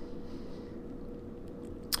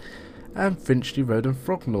 And Finchley Road and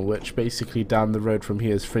Frognall, which basically down the road from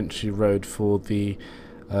here is Finchley Road for the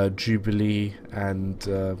Jubilee and,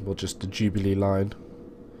 well, just the Jubilee line.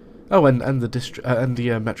 Oh, and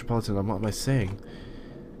the Metropolitan line. What am I saying?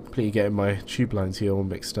 Completely getting my tube lines here all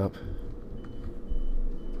mixed up.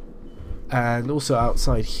 And also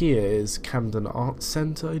outside here is Camden Arts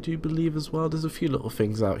Centre, I do believe, as well. There's a few little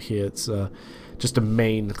things out here. It's just a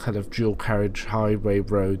main kind of dual carriage highway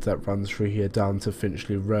road that runs through here down to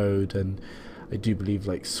Finchley Road, and I do believe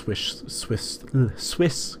like Swiss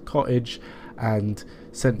Cottage and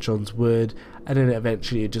St John's Wood, and then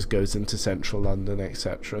eventually it just goes into central London,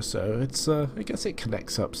 etc. So it's I guess it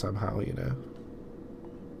connects up somehow, you know.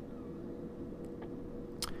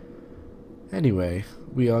 Anyway,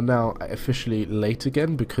 we are now officially late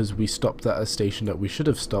again because we stopped at a station that we should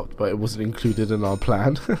have stopped, but it wasn't included in our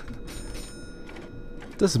plan.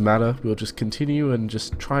 Doesn't matter, we'll just continue and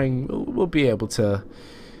just trying. We'll be able to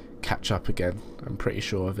catch up again, I'm pretty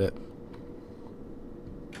sure of it.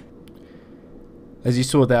 As you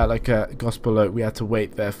saw there, like at Gospel Oak, we had to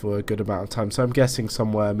wait there for a good amount of time. So I'm guessing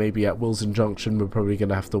somewhere, maybe at Wilson Junction, we're probably going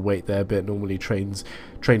to have to wait there a bit. Normally train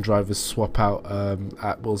drivers swap out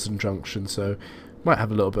at Wilson Junction, so might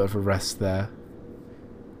have a little bit of a rest there.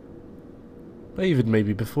 But even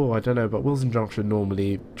maybe before, I don't know. But Wilson Junction,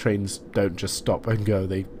 normally trains don't just stop and go.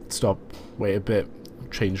 They stop, wait a bit,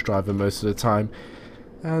 change driver most of the time.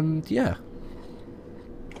 And yeah.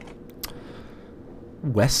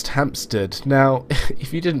 West Hampstead. Now,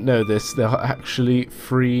 if you didn't know this, there are actually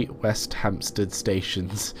 3 West Hampstead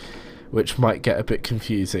stations, which might get a bit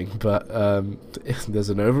confusing, but there's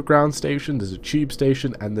an Overground station, there's a Tube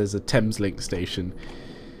station, and there's a Thameslink station.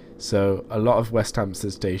 So, a lot of West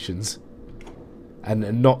Hampstead stations,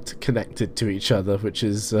 and not connected to each other, which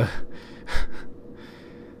is the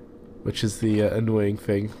annoying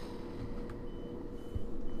thing.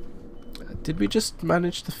 Did we just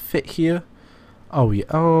manage to fit here? Oh yeah,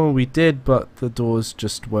 oh we did, but the doors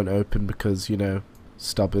just won't open because, you know,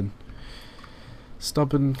 stubborn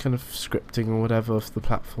kind of scripting or whatever of the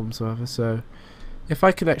platforms or whatever. So if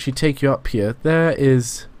I can actually take you up here, there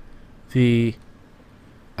is the,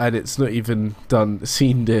 and it's not even done,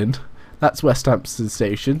 scened in, that's West Hampstead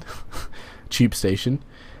station, Tube station.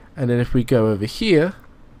 And then if we go over here,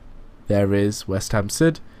 there is West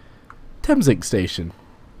Hampstead Thameslink station,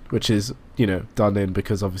 which is, you know, done in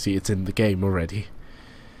because obviously it's in the game already.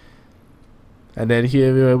 And then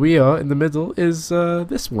here where we are in the middle is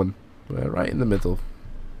this one. We're right in the middle.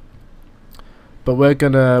 But we're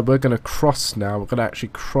gonna cross now. We're gonna actually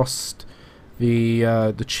cross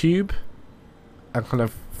the tube and kind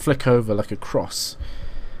of flick over like a cross.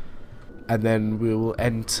 And then we will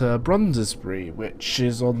enter Brondesbury, which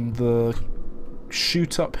is on the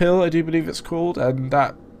SHOUTOUT hill, I do believe it's called, and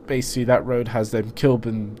that basically that road has them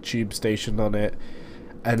Kilburn tube station on it,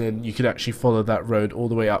 and then you can actually follow that road all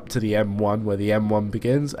the way up to the M1 where the M1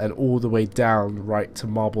 begins, and all the way down right to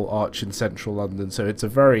Marble Arch in central London. So it's a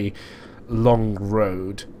very long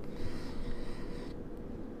road,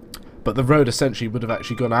 but the road essentially would have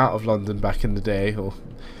actually gone out of London back in the day, or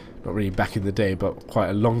not really back in the day, but quite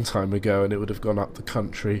a long time ago, and it would have gone up the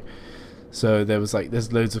country. So there was like,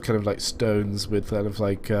 there's loads of kind of like stones with kind of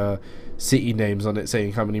like city names on it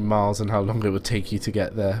saying how many miles and how long it would take you to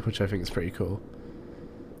get there, which I think is pretty cool.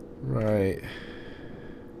 Right.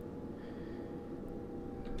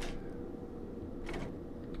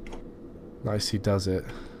 Nicely does it.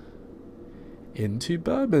 Into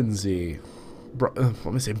Bermondsey. What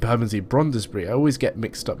am I saying? Bermondsey, Brondesbury. I always get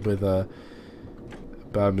mixed up with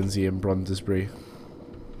Bermondsey and Brondesbury.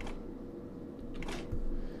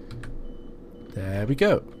 There we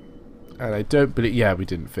go. And I don't believe... Yeah, we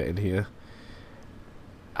didn't fit in here.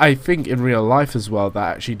 I think in real life as well,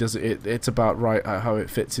 that actually does it. It's about right how it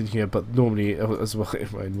fits in here. But normally as well,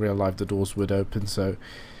 in real life, the doors would open. So,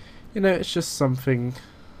 you know, it's just something...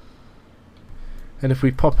 And if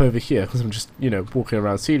we pop over here, because I'm just, you know, walking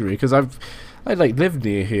around scenery, because I like live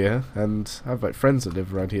near here, and I have like friends that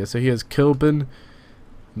live around here. So here's Kilburn,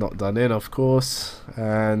 not done in, of course.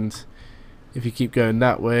 And if you keep going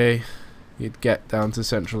that way, you'd get down to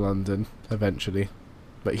central London eventually.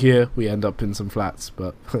 But here we end up in some flats.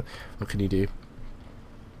 But what can you do?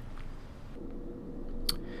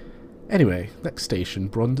 Anyway, next station,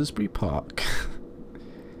 Brondesbury Park.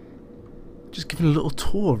 Just giving a little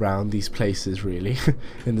tour around these places, really,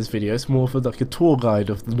 in this video. It's more for like a tour guide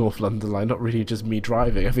of the North London line, not really just me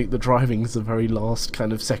driving. I think the driving is the very last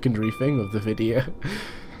kind of secondary thing of the video.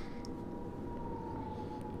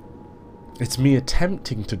 It's me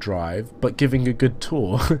attempting to drive, but giving a good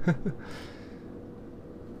tour.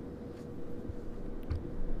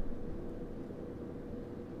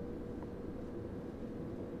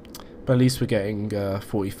 But at least we're getting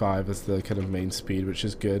 45 as the kind of main speed, which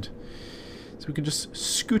is good. So we can just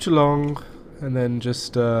scoot along and then just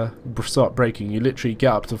start braking. You literally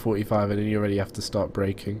get up to 45 and then you already have to start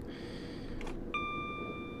braking.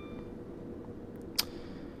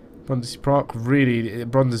 Brondesbury Park, really,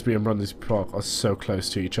 Brondesbury and Brondesbury Park are so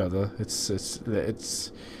close to each other. It's.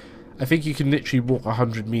 I think you can literally walk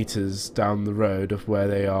 100 meters down the road of where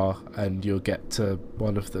they are, and you'll get to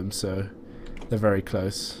one of them. So they're very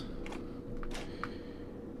close.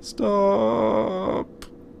 Stop.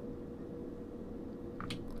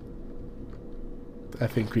 I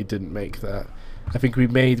think we didn't make that. I think we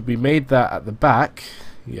made that at the back.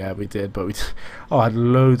 Yeah, we did, but I had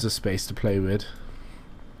loads of space to play with.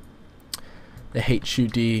 The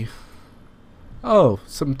HUD. Oh,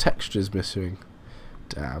 some textures missing.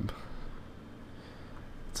 Damn.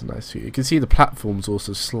 It's a nice view. You can see the platform's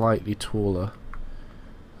also slightly taller.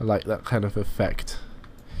 I like that kind of effect.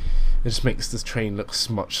 It just makes this train look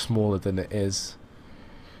much smaller than it is.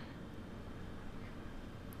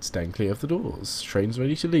 Stand clear of the doors. Train's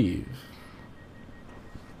ready to leave.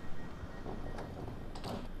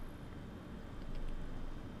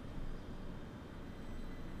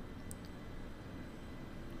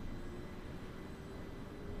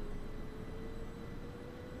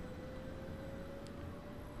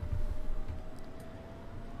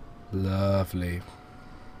 Lovely.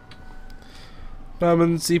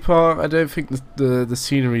 Bermondsey Park, I don't think the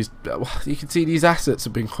scenery's... You can see these assets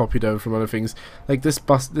have been copied over from other things. Like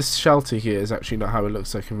this shelter here is actually not how it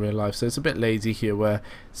looks like in real life, so it's a bit lazy here where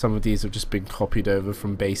some of these have just been copied over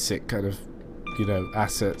from basic kind of, you know,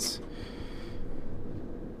 assets.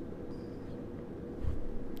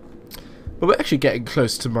 But we're actually getting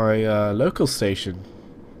close to my local station,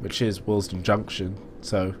 which is Willesden Junction.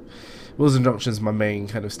 So Willesden Junction is my main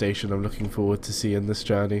kind of station I'm looking forward to seeing this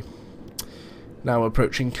journey. Now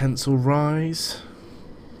approaching Kensal Rise.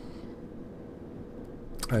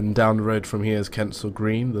 And down the road from here is Kensal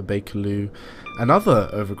Green, the Bakerloo, another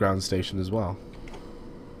overground station as well.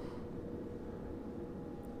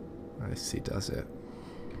 I see, does it.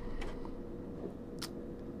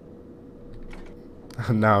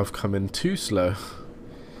 And now I've come in too slow.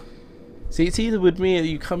 See, it's either with me,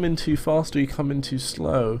 you come in too fast or you come in too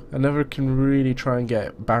slow. I never can really try and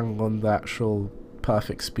get bang on the actual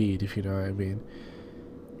perfect speed, if you know what I mean.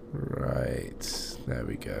 Right, there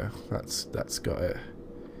we go. That's got it.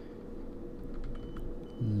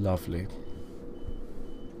 Lovely.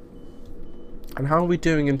 And how are we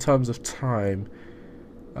doing in terms of time?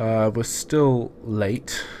 We're still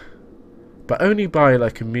late, but only by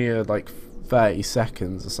like a mere like 30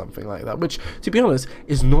 seconds or something like that, which, to be honest,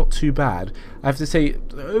 is not too bad. I have to say,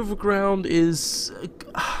 Overground is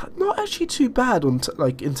not actually too bad on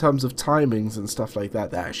like in terms of timings and stuff like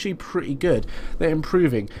that. They're actually pretty good. They're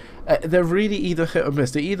improving. They're really either hit or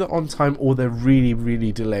miss. They're either on time or they're really,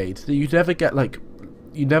 really delayed. You never get like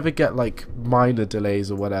minor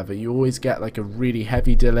delays or whatever. You always get like a really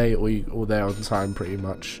heavy delay, or they're on time pretty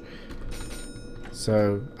much.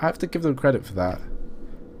 So I have to give them credit for that.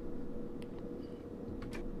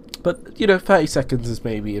 But, you know, 30 seconds is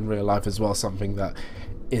maybe in real life as well something that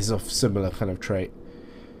is of similar kind of trait.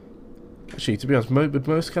 Actually, to be honest, with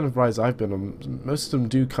most kind of rides I've been on, most of them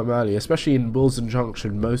do come early, especially in Wilson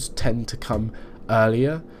Junction. Most tend to come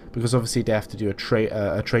earlier because obviously they have to do a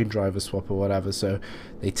train driver swap or whatever, so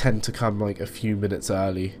they tend to come like a few minutes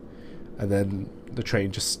early, and then the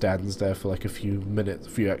train just stands there for like a few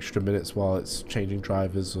extra minutes while it's changing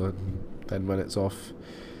drivers, and then when it's off.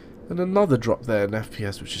 And another drop there in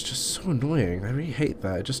FPS, which is just so annoying. I really hate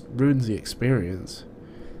that. It just ruins the experience.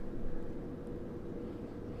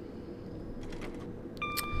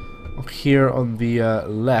 Up here on the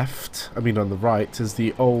left, I mean on the right, is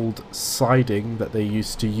the old siding that they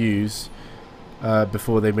used to use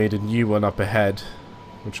before they made a new one up ahead,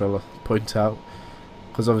 which I'll point out.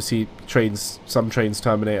 Because obviously some trains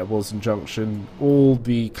terminate at Wilson Junction. All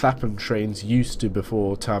the Clapham trains used to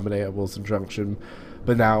before terminate at Wilson Junction.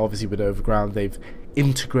 But now, obviously, with Overground, they've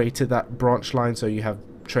integrated that branch line, so you have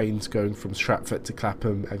trains going from Stratford to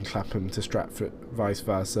Clapham and Clapham to Stratford, vice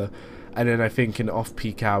versa. And then I think in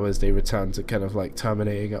off-peak hours, they return to kind of like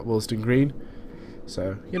terminating at Willesden Green.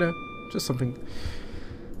 So, you know, just something.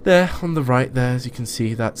 There, on the right there, as you can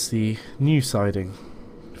see, that's the new siding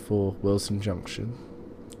for Wilson Junction.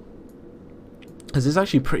 Because it's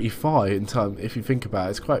actually pretty far in time, if you think about it.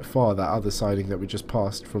 It's quite far, that other siding that we just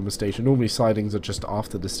passed from the station. Normally sidings are just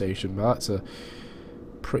after the station, but that's a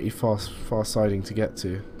pretty far siding to get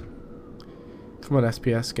to. Come on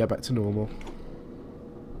SPS, get back to normal.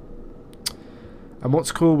 And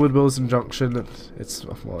what's cool with Wilson Junction, it's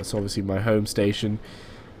obviously my home station.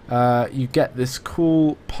 You get this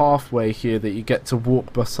cool pathway here that you get to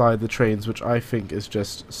walk beside the trains, which I think is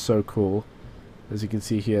just so cool. As you can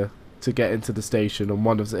see here, to get into the station on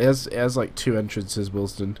one of the, it has like 2 entrances,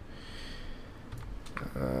 Willesden.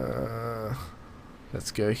 Let's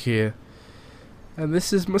go here, and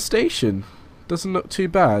this is my station. Doesn't look too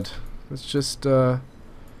bad. It's just I'm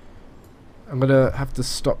gonna have to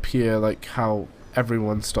stop here like how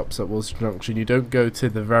everyone stops at Wilson Junction. You don't go to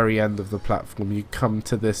the very end of the platform, you come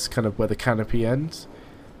to this kind of where the canopy ends,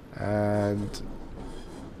 and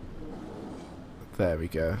there we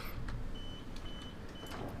go.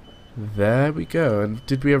 There we go. And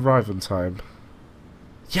did we arrive on time?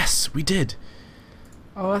 Yes, we did.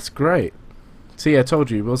 Oh, that's great. See, I told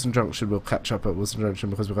you, Wilson Junction will catch up at Wilson Junction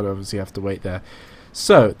because we're going to obviously have to wait there.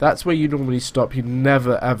 So, that's where you normally stop. You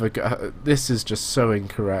never ever go. This is just so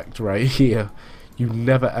incorrect right here. You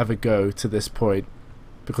never ever go to this point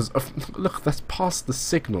because, look, that's past the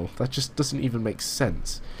signal. That just doesn't even make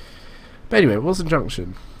sense. But anyway, Wilson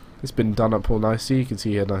Junction. It's been done up all nicely. You can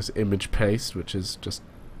see a nice image paste, which is just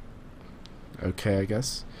okay, I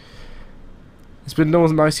guess. It's been all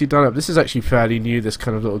nicely done up. This is actually fairly new, this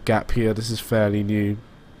kind of little gap here. This is fairly new.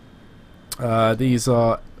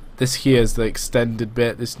 This here is the extended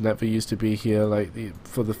bit. This never used to be here, like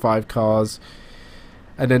for the 5 cars.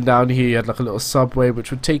 And then down here you had like a little subway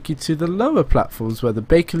which would take you to the lower platforms where the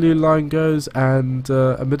Bakerloo line goes, and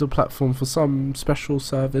a middle platform for some special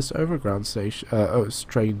service overground station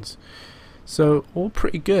trains. So all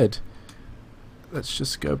pretty good. Let's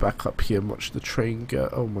just go back up here and watch the train go.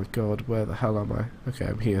 Oh my god, where the hell am I? Okay,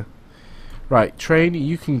 I'm here. Right, train,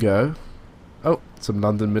 you can go. Oh, some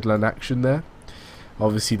London Midland action there.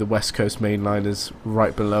 Obviously the West Coast main line is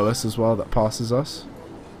right below us as well, that passes us.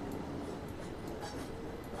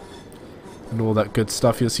 And all that good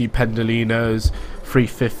stuff. You'll see Pendolinos,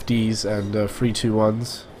 350s and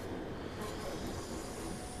 321s.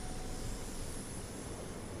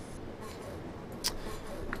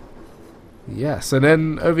 Yes, and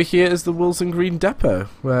then over here is the Willesden Green Depot,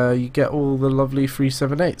 where you get all the lovely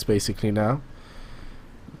 378s basically now.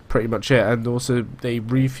 Pretty much it, and also they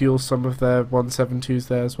refuel some of their 172s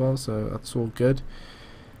there as well, so that's all good.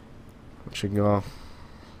 Watching our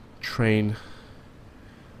train.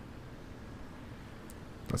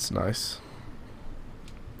 That's nice.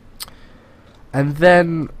 And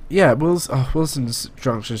then, yeah, Wilson's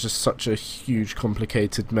Junction is just such a huge,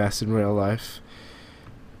 complicated mess in real life.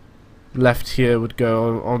 Left here would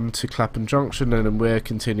go on to Clapham Junction, and then we're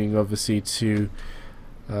continuing obviously to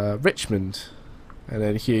Richmond. And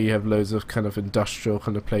then here you have loads of kind of industrial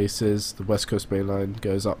kind of places. The West Coast Main Line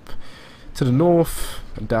goes up to the north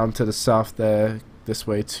and down to the south there, this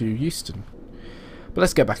way to Euston. But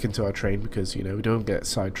let's get back into our train because, you know, we don't get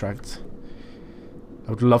sidetracked. I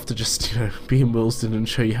would love to just, you know, be in Willesden and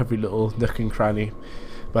show you every little nook and cranny,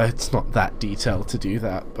 but it's not that detailed to do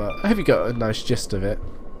that. But I hope you got a nice gist of it.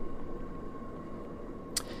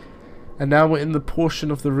 And now we're in the portion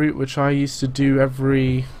of the route which I used to do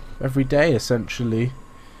every day, essentially,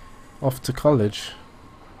 off to college.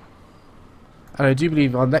 And I do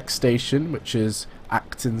believe our next station, which is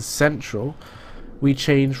Acton Central, we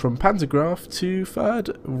change from pantograph to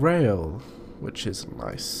third rail, which is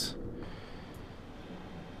nice.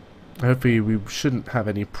 Hopefully we shouldn't have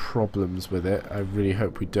any problems with it. I really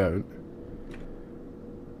hope we don't.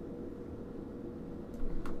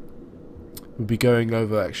 We'll be going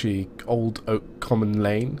over actually Old Oak Common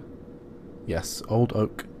Lane. Yes, Old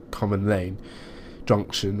Oak Common Lane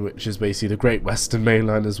Junction, which is basically the Great Western Main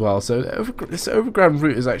Line as well. So this overground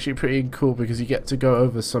route is actually pretty cool because you get to go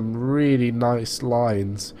over some really nice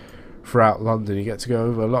lines throughout London. You get to go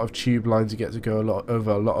over a lot of tube lines. You get to go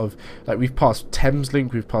over a lot of, like, we've passed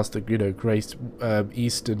Thameslink, we've passed the Great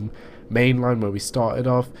Eastern Main Line where we started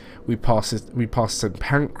off. We passed St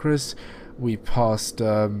Pancras. We passed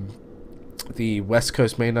the West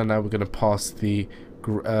Coast Main Line. Now we're going to pass the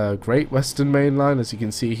Great Western Main Line, as you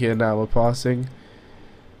can see here. Now we're passing.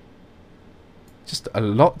 Just a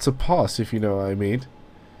lot to pass, if you know what I mean.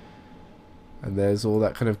 And there's all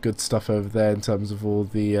that kind of good stuff over there in terms of all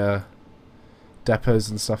the depots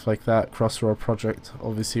and stuff like that. Crossrail project,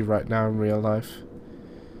 obviously, right now in real life.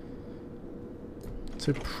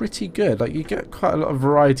 So pretty good. Like, you get quite a lot of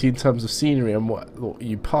variety in terms of scenery and what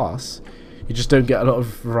you pass. You just don't get a lot of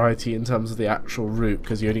variety in terms of the actual route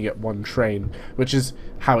because you only get one train, which is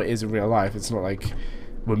how it is in real life. It's not like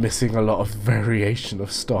we're missing a lot of variation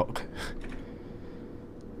of stock.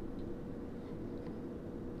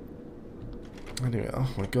 Anyway,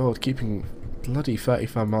 oh my god, keeping bloody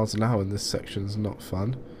 35 miles an hour in this section is not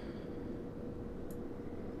fun.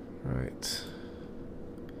 Right.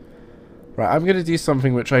 Right, I'm going to do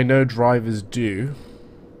something which I know drivers do,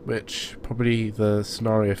 which probably the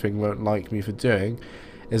scenario thing won't like me for doing,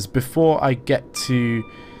 is before I get to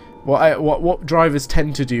what drivers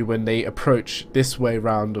tend to do when they approach this way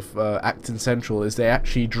round of Acton Central is they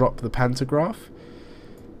actually drop the pantograph.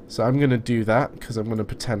 So I'm going to do that because I'm going to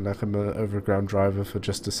pretend like I'm an overground driver for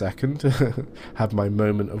just a second. Have my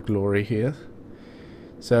moment of glory here.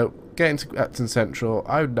 So getting to Acton Central,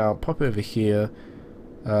 I would now pop over here,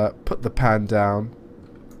 put the pan down,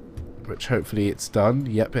 which hopefully it's done.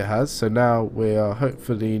 Yep, it has. So now we are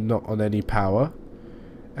hopefully not on any power,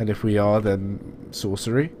 and if we are, then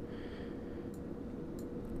sorcery.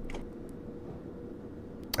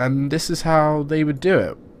 And this is how they would do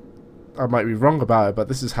it. I might be wrong about it, but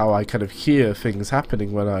this is how I kind of hear things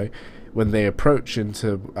happening when they approach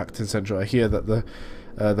into Acton Central. I hear that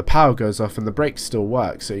the power goes off and the brakes still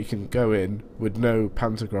work, so you can go in with no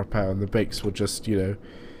pantograph power and the brakes will just,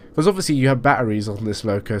 because obviously you have batteries on this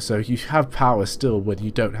loco, so you have power still when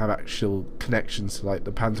you don't have actual connections to like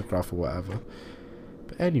the pantograph or whatever.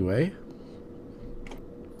 But anyway,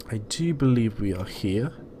 I do believe we are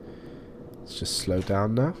here. Let's just slow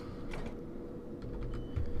down now.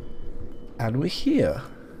 And we're here.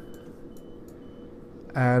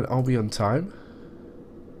 And are we on time?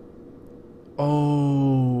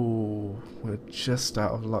 Oh, we're just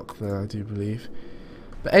out of luck there, I do believe.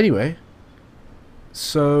 But anyway,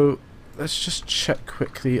 so let's just check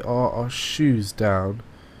quickly. Are our shoes down?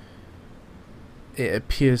 It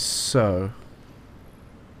appears so.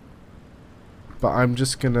 But I'm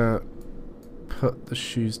just gonna put the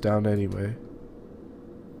shoes down anyway.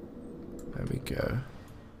 There we go.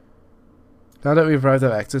 Now that we've arrived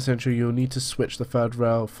at Acton Central, you'll need to switch the third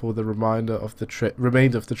rail for the remainder of the trip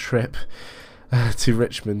to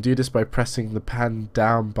Richmond. Do this by pressing the pan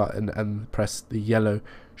down button and press the yellow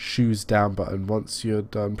shoes down button. Once you're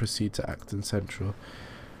done, proceed to Acton Central.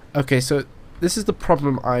 Okay, so this is the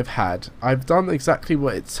problem I've had. I've done exactly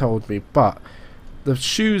what it told me, but the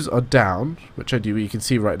shoes are down, which I do. You can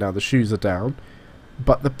see right now the shoes are down,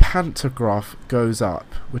 but the pantograph goes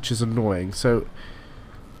up, which is annoying. So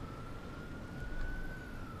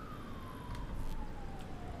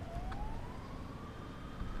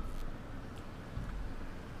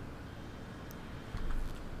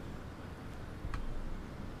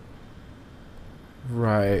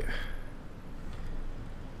right.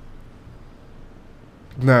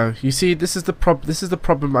 No, you see, this is the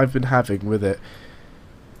problem I've been having with it.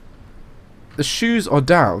 The shoes are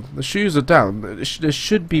down. The shoes are down. There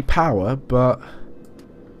should be power, but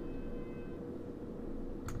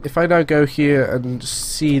if I now go here and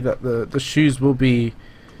see that the shoes will be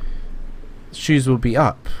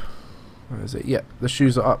up. Where is it? Yeah, the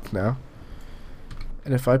shoes are up now.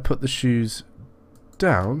 And if I put the shoes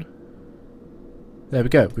down, there we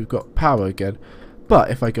go. We've got power again.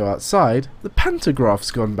 But if I go outside, the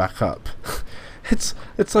pantograph's gone back up. It's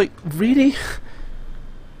like, really?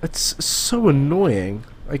 It's so annoying.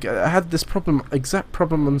 Like, I had this exact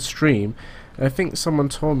problem on stream, and I think someone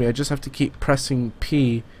told me I just have to keep pressing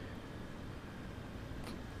P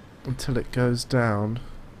until it goes down.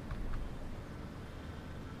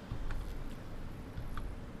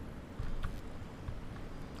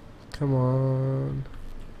 Come on.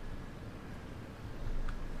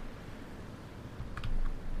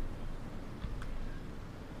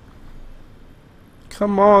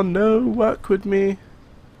 Come on, no, work with me.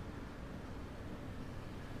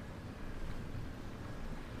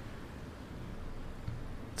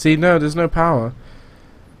 See, no, there's no power.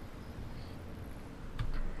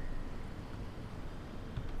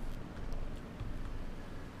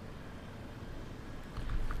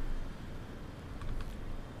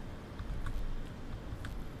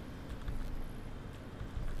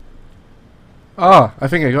 Ah, I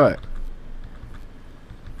think I got it.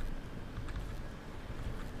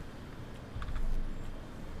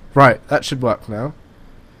 Right, that should work now.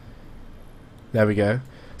 There we go.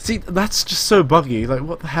 See, that's just so buggy. Like,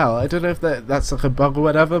 what the hell? I don't know if that's like a bug or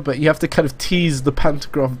whatever, but you have to kind of tease the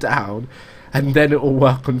pantograph down, and then it will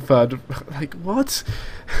work on third. Like, what?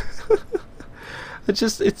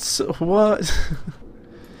 It's what?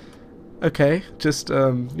 Okay, just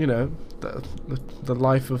you know, the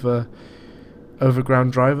life of a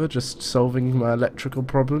overground driver, just solving my electrical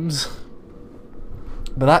problems.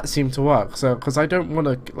 But that seemed to work, so because I don't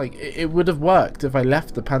want to, like, it would have worked if I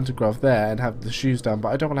left the pantograph there and have the shoes down, but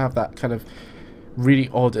I don't want to have that kind of really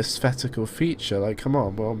odd aesthetical feature. Like, come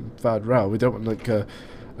on, we're on third rail. We don't want like an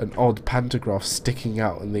odd pantograph sticking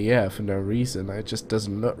out in the air for no reason. It just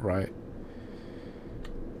doesn't look right.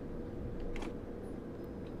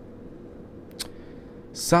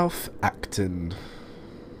 South Acton.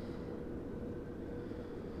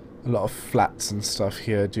 A lot of flats and stuff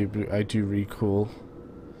here. I do recall.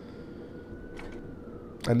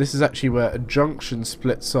 And this is actually where a junction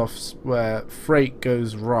splits off, where freight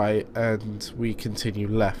goes right and we continue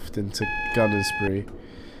left into Gunnersbury.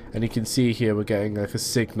 And you can see here we're getting like a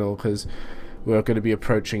signal because we're going to be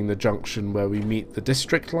approaching the junction where we meet the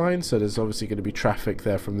district line. So there's obviously going to be traffic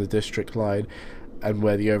there from the district line, and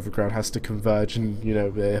where the overground has to converge, and you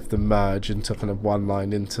know they have to merge into kind of one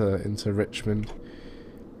line into Richmond.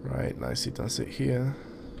 Right, nicely does it here.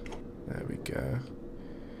 There we go.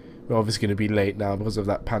 We're obviously going to be late now because of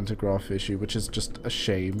that pantograph issue, which is just a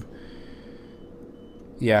shame.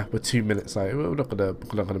 Yeah, we're 2 minutes late. We're not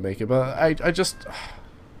gonna make it. But I just,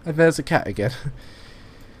 and there's a cat again.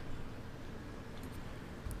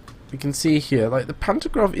 You can see here, like the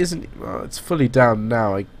pantograph isn't. Well, it's fully down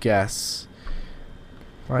now, I guess.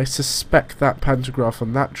 I suspect that pantograph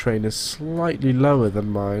on that train is slightly lower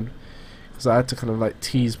than mine, because I had to kind of like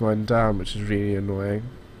tease mine down, which is really annoying.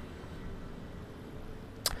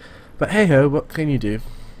 But hey ho, what can you do?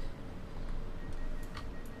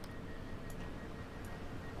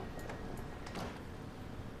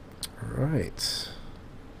 Right,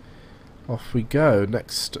 off we go.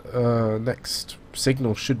 Next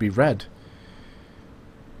signal should be red.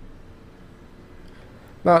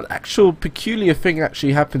 Now, an actual peculiar thing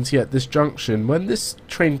actually happens here at this junction. When this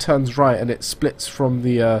train turns right and it splits from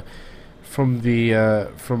the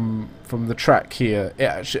track here, it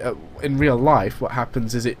actually in real life what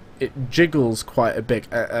happens is it jiggles quite a bit,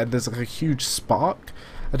 and there's like a huge spark.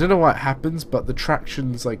 I don't know why it happens, but the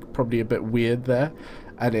traction's like probably a bit weird there,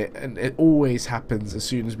 and it always happens as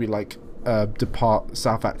soon as we like depart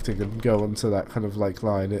South Acton and go onto that kind of like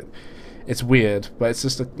line. It's weird, but it's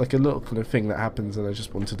just like a little kind of thing that happens, and I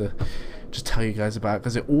just wanted to just tell you guys about it,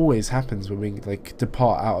 because it always happens when we like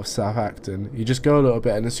depart out of South Acton. You just go a little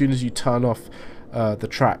bit, and as soon as you turn off the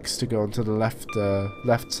tracks to go onto the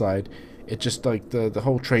left side, it just like the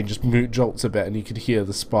whole train just jolts a bit, and you can hear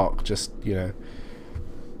the spark. Just, you know,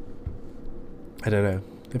 I don't know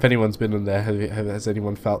if anyone's been in there. Has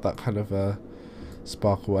anyone felt that kind of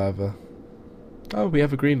spark or whatever? Oh, we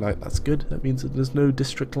have a green light. That's good. That means that there's no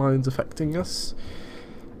district lines affecting us.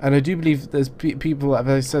 And I do believe there's people, as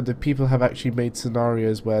I said, that people have actually made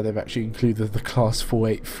scenarios where they've actually included the class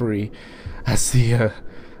 483 as the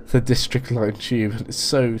district line tube. And it's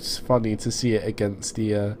so funny to see it against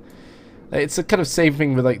the. It's a kind of same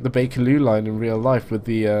thing with like the Bakerloo line in real life with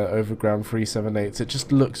the Overground 378s. It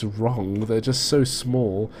just looks wrong. They're just so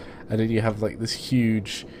small, and then you have like this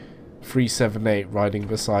huge 378 riding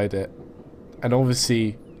beside it. And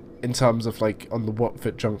obviously, in terms of like on the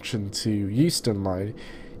Watford Junction to Euston line,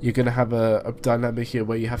 you're going to have a dynamic here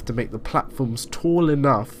where you have to make the platforms tall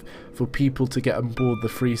enough for people to get on board the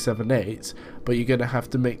 378s, but you're going to have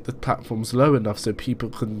to make the platforms low enough so people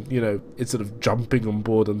can, you know, instead of jumping on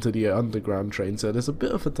board onto the underground train. So there's a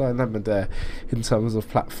bit of a dilemma there in terms of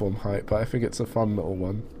platform height, but I think it's a fun little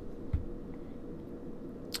one.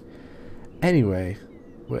 Anyway,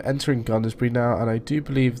 we're entering Gunnersbury now, and I do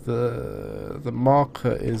believe the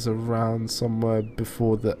marker is around somewhere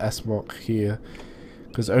before the S mark here,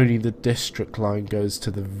 because only the district line goes to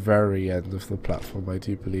the very end of the platform, I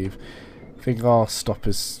do believe. I think our stop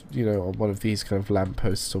is, you know, on one of these kind of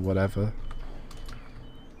lampposts or whatever.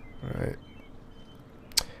 Right.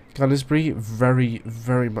 Gunnersbury,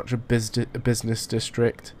 very much a business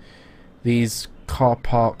district. These car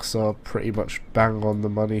parks are pretty much bang on the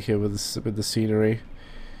money here with the scenery.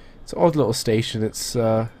 It's an odd little station. It's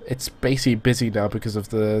basically busy now because of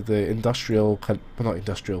the industrial, well, not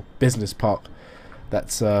industrial, business park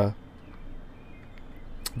that's there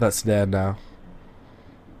now.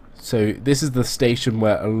 So this is the station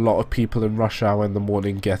where a lot of people in rush hour in the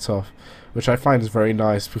morning get off, which I find is very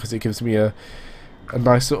nice because it gives me a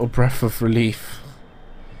nice little breath of relief.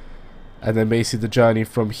 And then basically the journey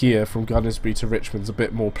from here, from Gunnersbury to Richmond's a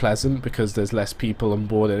bit more pleasant because there's less people on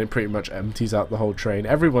board and it pretty much empties out the whole train.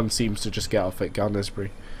 Everyone seems to just get off at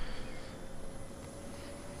Gunnersbury.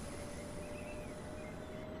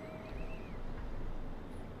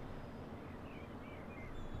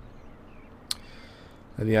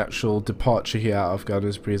 And the actual departure here out of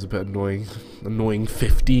Gunnersbury is a bit annoying. Annoying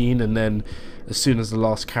 15, and then as soon as the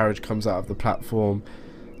last carriage comes out of the platform,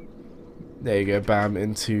 there you go, bam,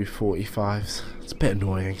 into 45s. It's a bit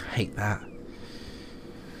annoying, I hate that.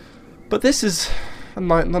 But this is the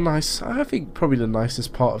nice, I think probably the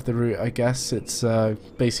nicest part of the route, I guess. It's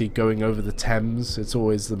basically going over the Thames. It's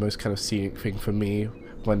always the most kind of scenic thing for me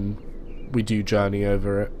when we do journey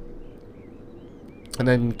over it. And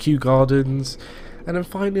then Kew Gardens, and then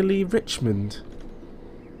finally Richmond.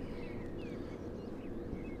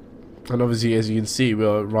 And obviously, as you can see,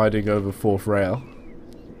 we're riding over 4th rail,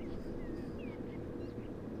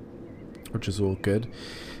 which is all good.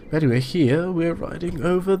 But anyway, here we're riding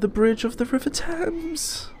over the bridge of the River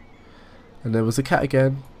Thames. And there was a cat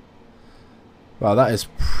again. Wow, that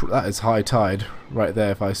is high tide right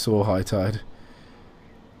there if I saw high tide.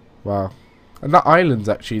 Wow. And that island's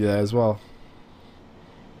actually there as well.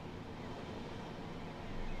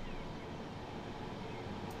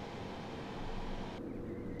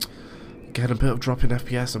 Getting a bit of drop in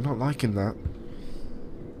FPS, I'm not liking that.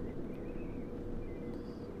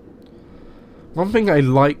 One thing I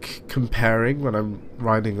like comparing when I'm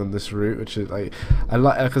riding on this route, which is I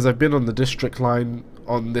like, because I've been on the district line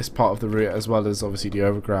on this part of the route as well as obviously the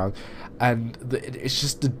Overground, and it's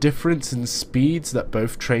just the difference in speeds that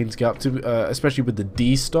both trains get up to, especially with the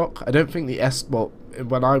D stock. I don't think the S, well,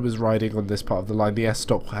 when I was riding on this part of the line, the S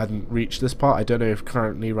stock hadn't reached this part. I don't know if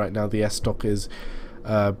currently right now the S stock is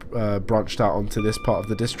branched out onto this part of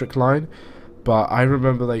the district line. But I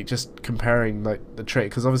remember like just comparing like the train,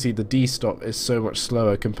 because obviously the D stop is so much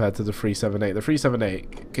slower compared to the 378. The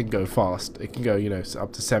 378 can go fast. It can go, you know,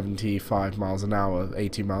 up to 75 miles an hour,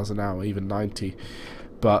 80 miles an hour, even 90.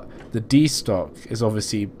 But the D stock is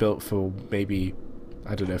obviously built for maybe,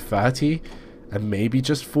 I don't know, 30 and maybe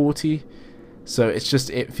just 40. So it's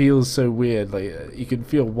just, it feels so weird. Like you can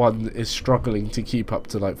feel one is struggling to keep up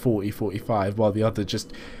to like 40, 45, while the other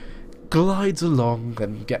just glides along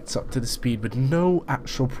and gets up to the speed with no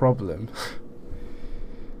actual problem.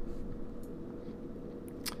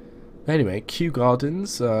 Anyway, Kew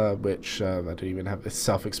Gardens, which I don't even have, it's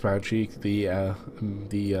self-explanatory.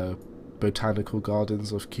 The botanical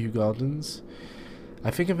gardens of Kew Gardens.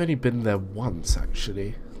 I think I've only been there once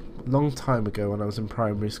actually, a long time ago when I was in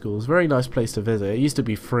primary school. It's a very nice place to visit. It used to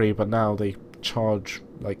be free, but now they charge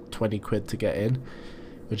like 20 quid to get in,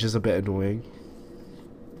 which is a bit annoying.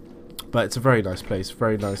 But it's a very nice place,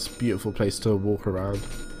 very nice, beautiful place to walk around.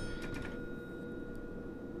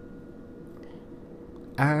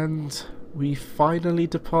 And we finally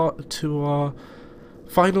depart to our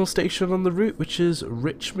final station on the route, which is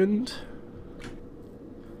Richmond.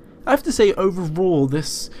 I have to say, overall,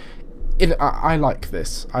 I like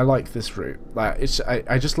this. I like this route. Like,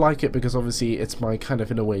 I just like it because obviously it's my kind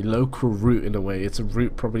of, in a way, local route. In a way, it's a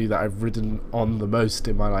route probably that I've ridden on the most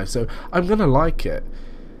in my life, so I'm gonna like it.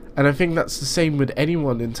 And I think that's the same with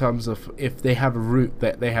anyone in terms of if they have a route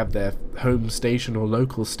that they have their home station or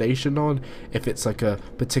local station on, if it's like a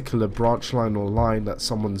particular branch line or line that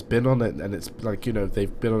someone's been on it and it's like, you know,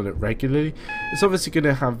 they've been on it regularly, it's obviously going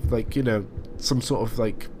to have like, you know, some sort of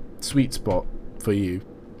like sweet spot for you.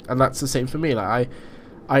 And that's the same for me. Like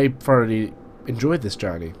I thoroughly enjoyed this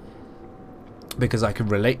journey because I can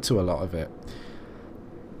relate to a lot of it.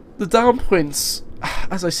 The down points,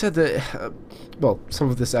 as I said, well, some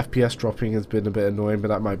of this FPS dropping has been a bit annoying, but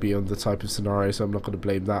that might be on the type of scenario, so I'm not going to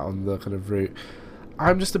blame that on the kind of route.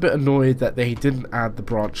 I'm just a bit annoyed that they didn't add the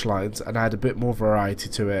branch lines and add a bit more variety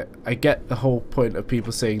to it. I get the whole point of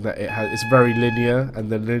people saying that it's very linear, and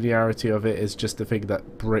the linearity of it is just the thing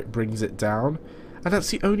that brings it down. And that's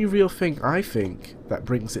the only real thing I think that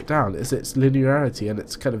brings it down, is its linearity, and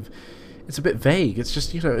it's kind of, it's a bit vague. It's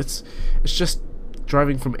just, you know, it's just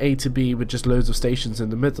driving from A to B with just loads of stations in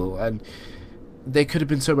the middle, and there could have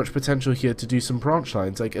been so much potential here to do some branch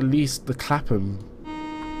lines. Like, at least the Clapham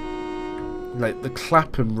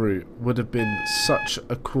route would have been such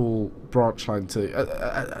a cool branch line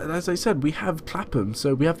to, and as I said, we have Clapham,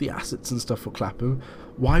 so we have the assets and stuff for Clapham.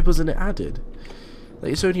 Why wasn't it added?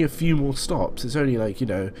 Like, it's only a few more stops. It's only, like, you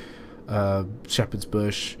know, Shepherd's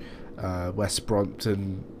Bush, West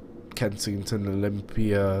Brompton, Kensington,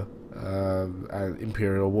 Olympia, and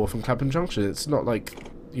Imperial Wharf and Clapham Junction. It's not like,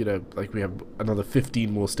 you know, like we have another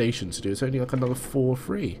 15 more stations to do. It's only like another 4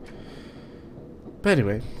 free. But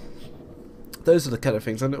anyway, those are the kind of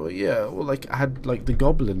things. And yeah, or like I had like the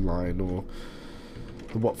Goblin line or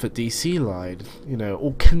the Watford DC line, you know,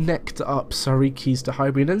 or connect up Surrey Quays to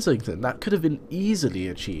Highbury and Islington. That could have been easily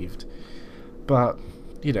achieved, but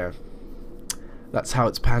you know, that's how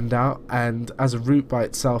it's panned out. And as a route by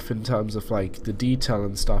itself, in terms of like the detail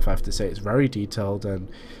and stuff, I have to say it's very detailed, and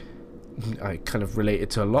I kind of related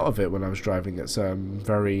to a lot of it when I was driving it. So I'm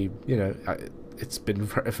very, you know, it's been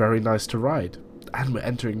very nice to ride. And we're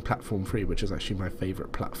entering platform 3, which is actually my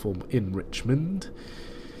favourite platform in Richmond.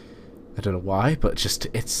 I don't know why, but just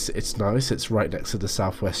it's nice. It's right next to the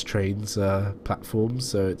South West Trains platform,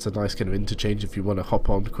 so it's a nice kind of interchange if you want to hop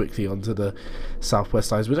on quickly onto the South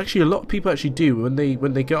West lines, which actually a lot of people actually do. When they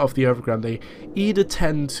get off the Overground, they either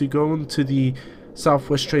tend to go onto the South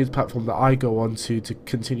West Trains platform that I go onto to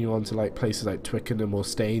continue on to like places like Twickenham or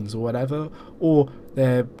Staines or whatever, or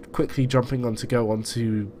they're quickly jumping on to go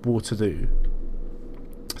onto Waterloo.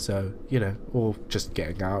 So, you know, or just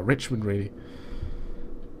getting out of Richmond, really.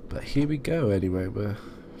 But here we go, anyway. We're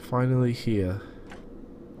finally here.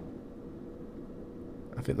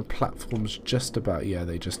 I think the platform's just about, yeah,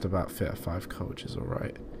 they just about fit a 5 car, which is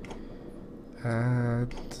alright.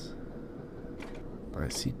 And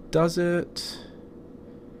nice, he does it.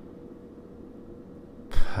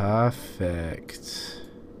 Perfect.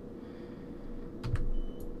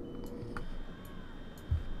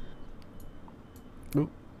 Oop.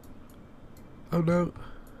 Oh no.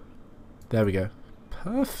 There we go.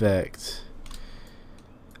 Perfect.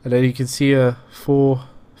 And then you can see a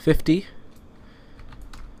 450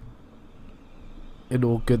 in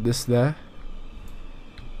all goodness there.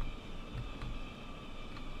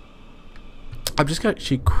 I'm just going to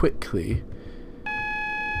actually quickly,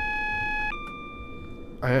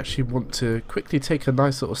 I actually want to quickly take a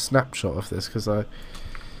nice little snapshot of this, because I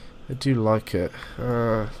do like it.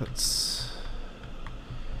 Let's,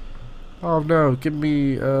 oh no, give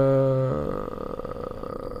me,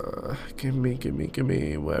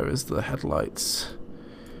 where is the headlights?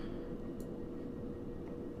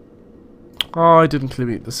 Oh, I didn't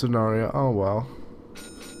meet the scenario, oh well.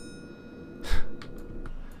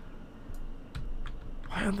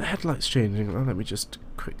 Why aren't the headlights changing? Oh, let me just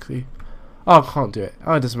quickly, oh, I can't do it.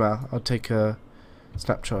 Oh, it doesn't matter, I'll take a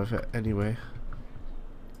snapshot of it anyway.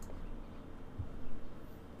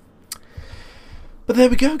 But there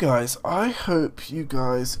we go, guys. I hope you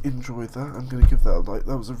guys enjoyed that. I'm going to give that a like.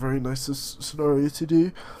 That was a very nice scenario to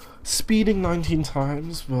do. Speeding 19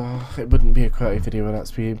 times. Well, it wouldn't be a QWERTY video without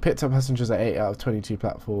speeding. Picked up passengers at 8 out of 22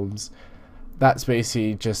 platforms. That's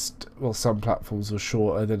basically just, well, some platforms were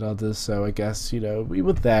shorter than others, so I guess, you know, we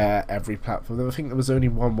were there every platform. I think there was only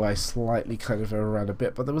one where I slightly kind of overran a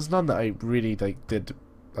bit, but there was none that I really, like, did,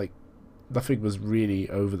 like, nothing was really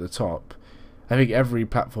over the top. I think every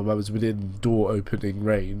platform I was within door opening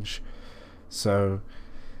range, so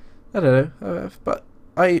I don't know, but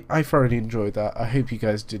I thoroughly enjoyed that. I hope you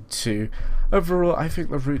guys did too. Overall, I think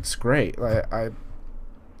the route's great. Like,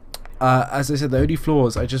 as I said, the only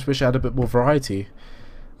flaws, I just wish I had a bit more variety.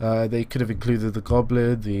 They could have included the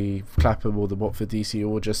Goblin, the Clapham, or the Watford DC,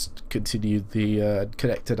 or just continued the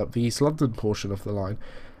connected up the East London portion of the line.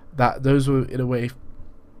 Those were in a way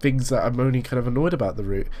things that I'm only kind of annoyed about the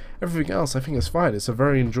route. Everything else I think is fine. It's a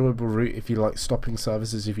very enjoyable route if you like stopping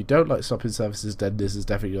services. If you don't like stopping services, then this is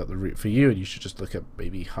definitely not the route for you, and you should just look at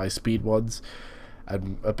maybe high speed ones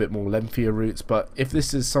and a bit more lengthier routes. But if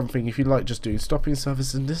this is something, if you like just doing stopping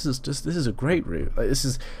services, this is a great route. Like, this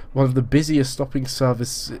is one of the busiest stopping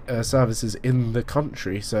services in the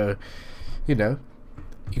country, so you know,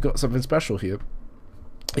 you got something special here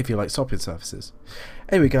if you like stopping services.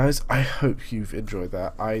 Anyway, guys, I hope you've enjoyed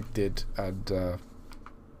that. I did, and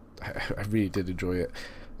I really did enjoy it.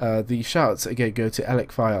 The shouts again go to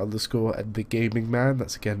elekfire _ and the gaming man.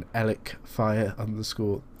 That's again elekfire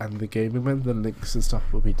 _ and the gaming man. The links and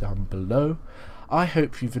stuff will be down below. I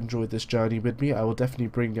hope you've enjoyed this journey with me. I will definitely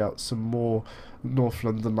bring out some more North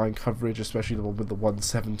London line coverage, especially the one with the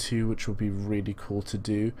 172, which will be really cool to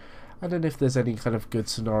do. And then if there's any kind of good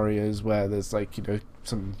scenarios where there's like, you know,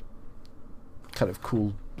 some kind of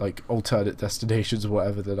cool like alternate destinations or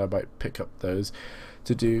whatever, then I might pick up those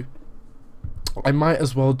to do. I might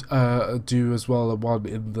as well do as well a one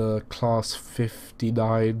in the class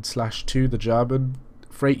 59/2, the German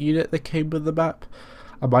freight unit that came with the map.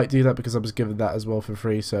 I might do that because I was given that as well for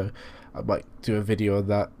free, so I might do a video on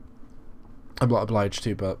that. I'm not obliged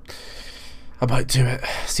to, but I might do it,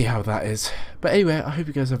 see how that is. But anyway, I hope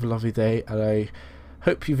you guys have a lovely day, and I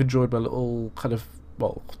hope you've enjoyed my little kind of,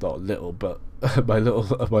 well, not little, but my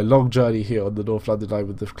long journey here on the North London line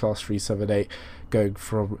with the class 378 going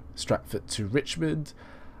from Stratford to Richmond.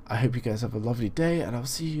 I hope you guys have a lovely day, and I'll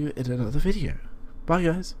see you in another video. Bye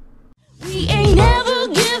guys. We ain't never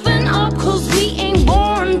giving up 'cause we ain't